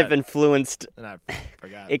it kind of influenced,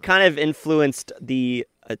 it kind of influenced the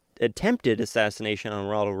attempted assassination on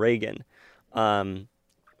Ronald Reagan,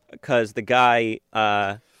 because the guy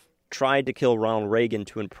tried to kill Ronald Reagan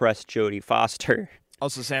to impress Jodie Foster.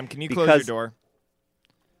 Also, Sam, can you close your door?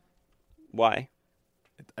 Why?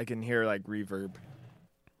 I can hear like reverb,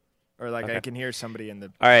 or like I can hear somebody in the.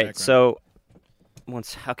 All right, background. so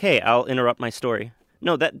I'll interrupt my story.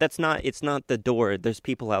 No, that's not. It's not the door. There's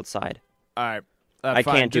people outside. All right, I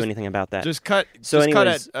can't do anything about that. Just cut. So,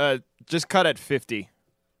 just cut at 50.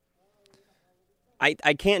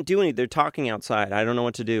 I can't do anything. They're talking outside. I don't know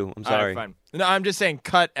what to do. I'm sorry. All right, fine. No, I'm just saying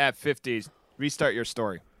cut at 50. Restart your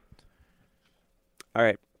story. All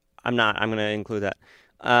right. I'm not. I'm going to include that.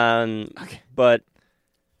 Okay. But,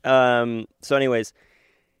 so anyways,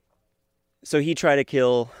 so he tried to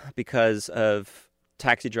kill because of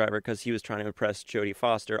Taxi Driver, because he was trying to impress Jodie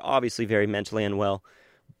Foster, obviously very mentally unwell.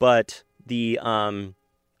 But the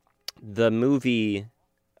movie,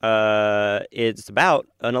 it's about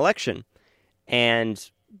an election.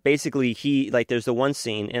 And basically there's the one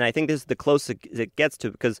scene, and I think this is the closest it gets to,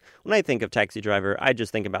 because when I think of Taxi Driver, I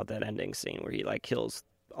just think about that ending scene where he like kills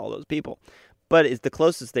all those people. But it's the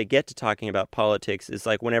closest they get to talking about politics is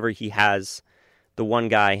like whenever he has the one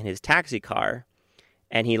guy in his taxi car,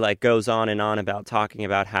 and he like goes on and on about talking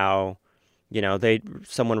about how,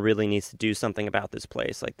 someone really needs to do something about this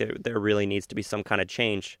place. Like there really needs to be some kind of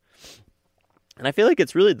change. And I feel like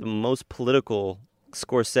it's really the most political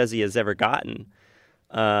Scorsese has ever gotten.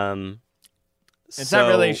 It's not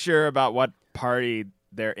really sure about what party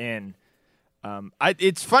they're in.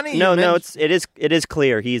 It's funny. No, it is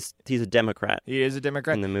clear he's a Democrat. He is a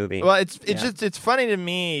Democrat in the movie. Well, it's funny to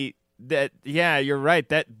me that you're right,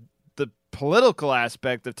 that the political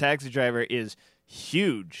aspect of Taxi Driver is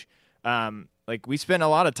huge. Like we spent a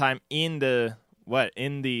lot of time in the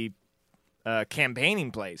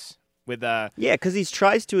campaigning place with because he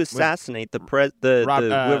tries to assassinate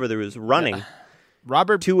whoever there was running.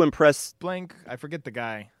 Robert to impress blank. I forget the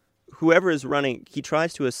guy. Whoever is running, he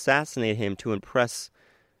tries to assassinate him to impress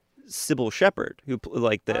Sybil Shepherd, who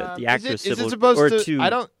like the actress Sybil. Is it supposed to? I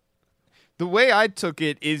don't. The way I took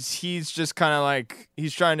it is he's just kind of like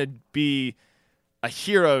he's trying to be a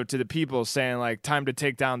hero to the people, saying like time to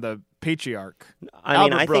take down the patriarch.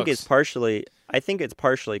 I think it's partially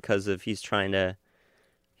because of he's trying to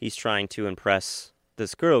impress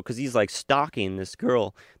this girl because he's like stalking this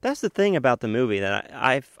girl. That's the thing about the movie that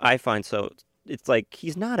I find so. It's like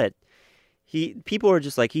people are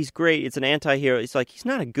just like he's great. It's an anti-hero. It's like he's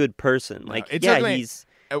not a good person. Like he's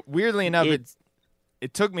weirdly enough.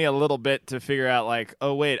 It took me a little bit to figure out like,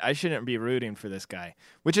 oh wait, I shouldn't be rooting for this guy.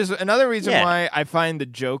 Which is another reason why I find the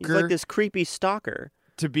Joker he's like this creepy stalker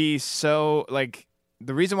to be so like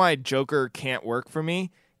the reason why Joker can't work for me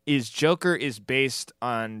is Joker is based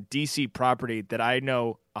on DC property that I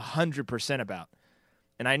know 100% about.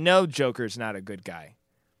 And I know Joker's not a good guy.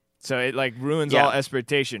 So it like ruins all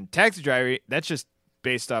expectation. Taxi Driver, that's just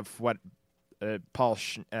based off what Paul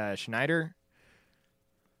Schneider?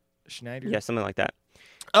 Yeah, something like that.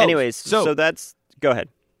 Oh, anyways, so that's go ahead.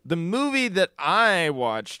 The movie that I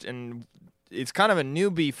watched, and it's kind of a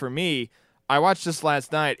newbie for me, I watched this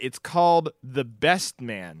last night. It's called The Best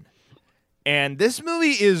Man. And this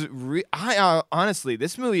movie is honestly,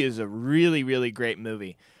 this movie is a really, really great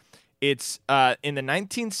movie. It's in the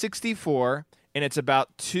 1964, and it's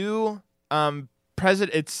about two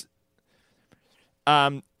presidents.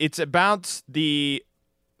 It's about the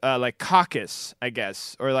like caucus, I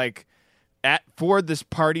guess, or like for this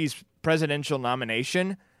party's presidential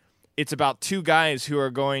nomination. It's about two guys who are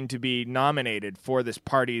going to be nominated for this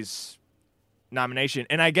party's nomination,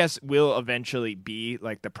 and I guess will eventually be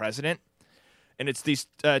like the president. And it's these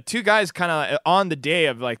two guys kind of on the day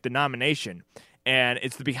of like the nomination, and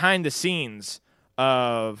it's the behind the scenes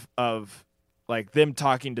of like them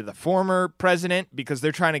talking to the former president because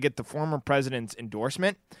they're trying to get the former president's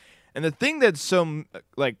endorsement. And the thing that's so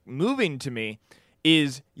like moving to me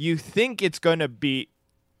is you think it's going to be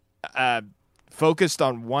focused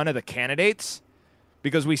on one of the candidates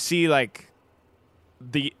because we see like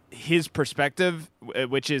his perspective,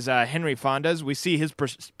 which is Henry Fonda's. We see his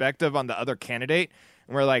perspective on the other candidate,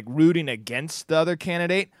 and we're like rooting against the other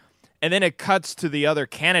candidate. And then it cuts to the other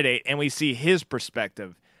candidate, and we see his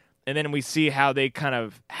perspective, and then we see how they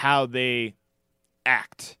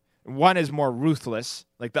act. One is more ruthless,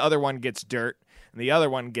 like the other one gets dirt, and the other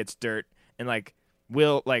one gets dirt, and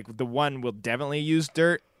the one will definitely use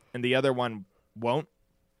dirt, and the other one won't.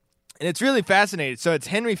 And it's really fascinating. So it's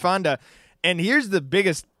Henry Fonda. And here's the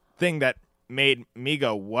biggest thing that made me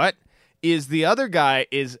go, what? Is the other guy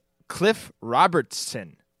is Cliff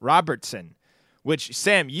Robertson, which,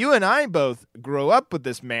 Sam, you and I both grew up with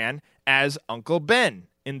this man as Uncle Ben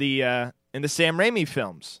in the Sam Raimi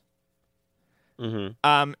films. Mm-hmm.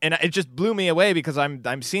 And it just blew me away because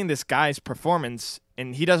I'm seeing this guy's performance,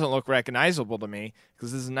 and he doesn't look recognizable to me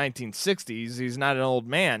because this is 1960s. He's not an old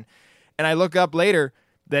man. And I look up later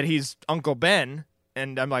that he's Uncle Ben,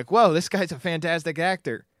 and I'm like, whoa, this guy's a fantastic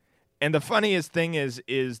actor. And the funniest thing is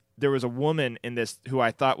there was a woman in this who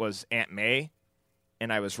I thought was Aunt May,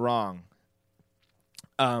 and I was wrong.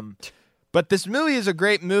 But this movie is a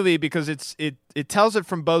great movie because it tells it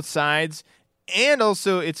from both sides, and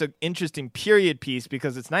also it's an interesting period piece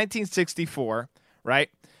because it's 1964, right?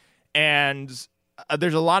 And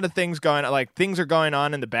there's a lot of things going on, like things are going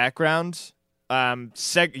on in the background.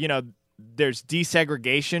 There's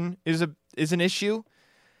desegregation is an issue,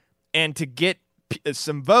 and to get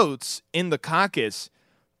some votes in the caucus,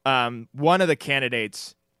 one of the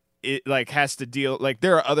candidates has to deal, like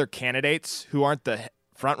there are other candidates who aren't the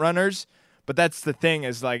front runners, but that's the thing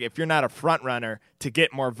is like if you're not a front runner, to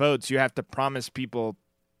get more votes you have to promise people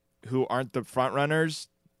who aren't the front runners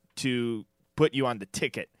to put you on the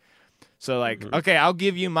ticket. So like, okay, I'll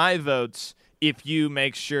give you my votes if you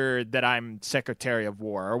make sure that I'm Secretary of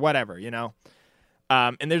War or whatever, you know?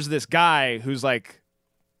 And there's this guy who's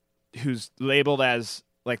labeled as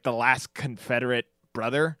like the last Confederate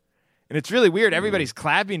brother. And it's really weird. Everybody's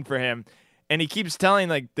clapping for him. And he keeps telling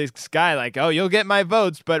like this guy, like, "Oh, you'll get my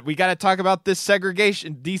votes, but we got to talk about this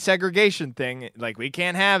desegregation thing. Like, we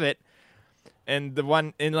can't have it." And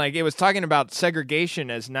it was talking about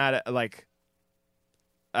segregation as not like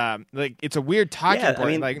it's a weird talking point. I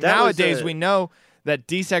mean, like nowadays we know that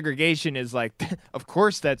desegregation is like, of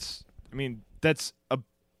course that's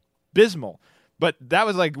abysmal. But that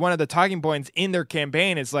was like one of the talking points in their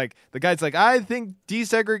campaign. It's like the guy's like, I think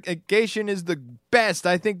desegregation is the best.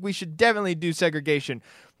 I think we should definitely do segregation.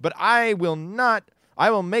 But I will not. I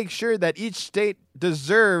will make sure that each state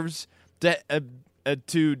deserves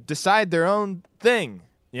to decide their own thing.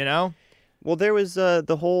 You know? Well, there was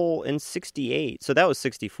the whole in '68. So that was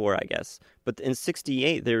 '64, I guess. But in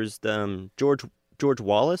 '68, there's George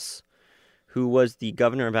Wallace, who was the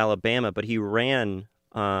governor of Alabama, but he ran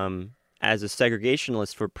as a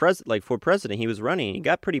segregationist for president. He was running. He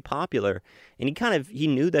got pretty popular, and he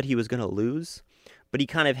knew that he was going to lose, but he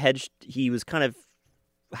kind of hedged. He was kind of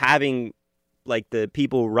having like the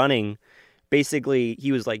people running. Basically,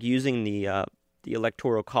 he was like using the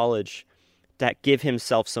electoral college to give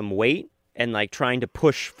himself some weight and like trying to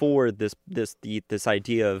push forward this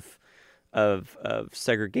idea of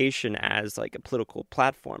segregation as like a political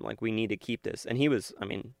platform. Like, we need to keep this, and he was, I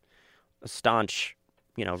mean, a staunch,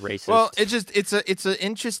 racist. Well,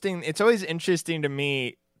 it's always interesting to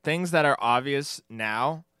me, things that are obvious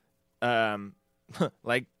now,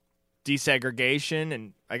 like desegregation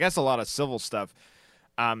and I guess a lot of civil stuff.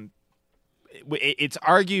 It's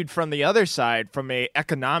argued from the other side, from a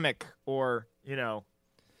economic or,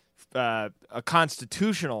 a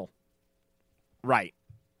constitutional right.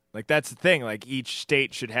 Like, that's the thing. Like, each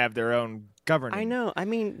state should have their own governing. I know. I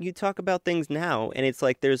mean, you talk about things now, and it's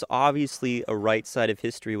like there's obviously a right side of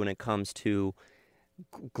history when it comes to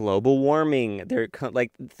global warming.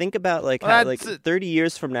 Think about how 30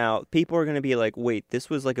 years from now, people are going to be like, wait, this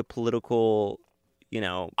was like a political,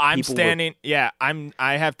 I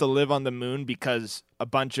have to live on the moon because a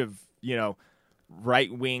bunch of,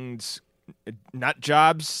 right-winged nut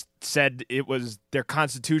jobs said it was their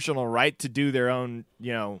constitutional right to do their own,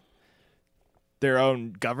 their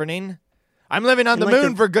own governing. I'm living on the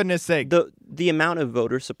moon, for goodness sake. The amount of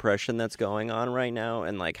voter suppression that's going on right now,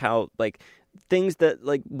 and like how things that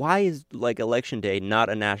why is Election Day not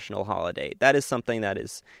a national holiday? That is something that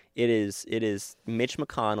is Mitch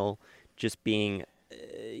McConnell just being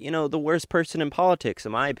the worst person in politics,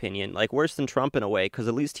 in my opinion. Like, worse than Trump in a way, because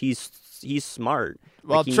at least he's smart.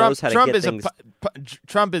 Well, he Trump knows how to get things.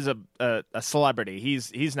 Trump is a celebrity.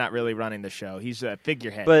 He's not really running the show. He's a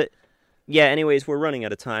figurehead. But yeah, anyways, we're running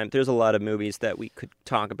out of time. There's a lot of movies that we could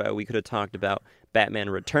talk about. We could have talked about Batman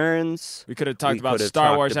Returns. We could have talked about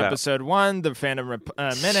Star Wars Episode 1, The Phantom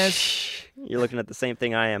Menace. You're looking at the same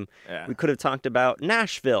thing I am. Yeah. We could have talked about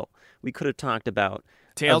Nashville. We could have talked about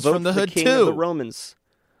Tales from the Hood King 2. Of the Romans.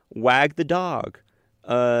 Wag the Dog.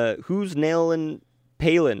 Who's Nailing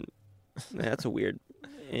Palin? That's a weird.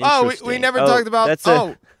 We never talked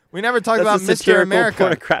about. We never talked about Mr. America.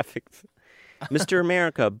 Pornographic. Mr.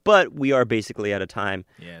 America, but we are basically out of time.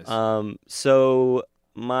 Yes. So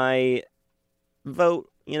my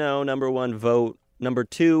vote, number one, vote. Number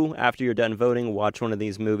two, after you're done voting, watch one of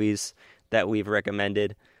these movies that we've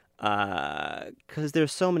recommended. Because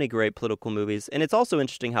there's so many great political movies. And it's also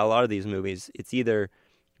interesting how a lot of these movies, it's either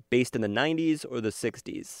based in the 90s or the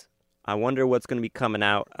 60s. I wonder what's going to be coming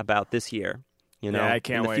out about this year. I can't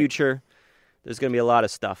wait. In the future, there's going to be a lot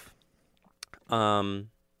of stuff.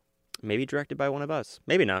 Maybe directed by one of us.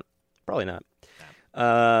 Maybe not. Probably not.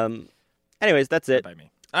 No. Anyways, that's it. By me.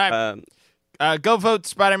 All right. Go vote,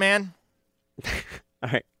 Spider-Man. All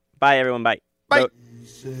right. Bye, everyone. Bye. Bye.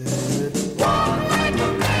 Vote.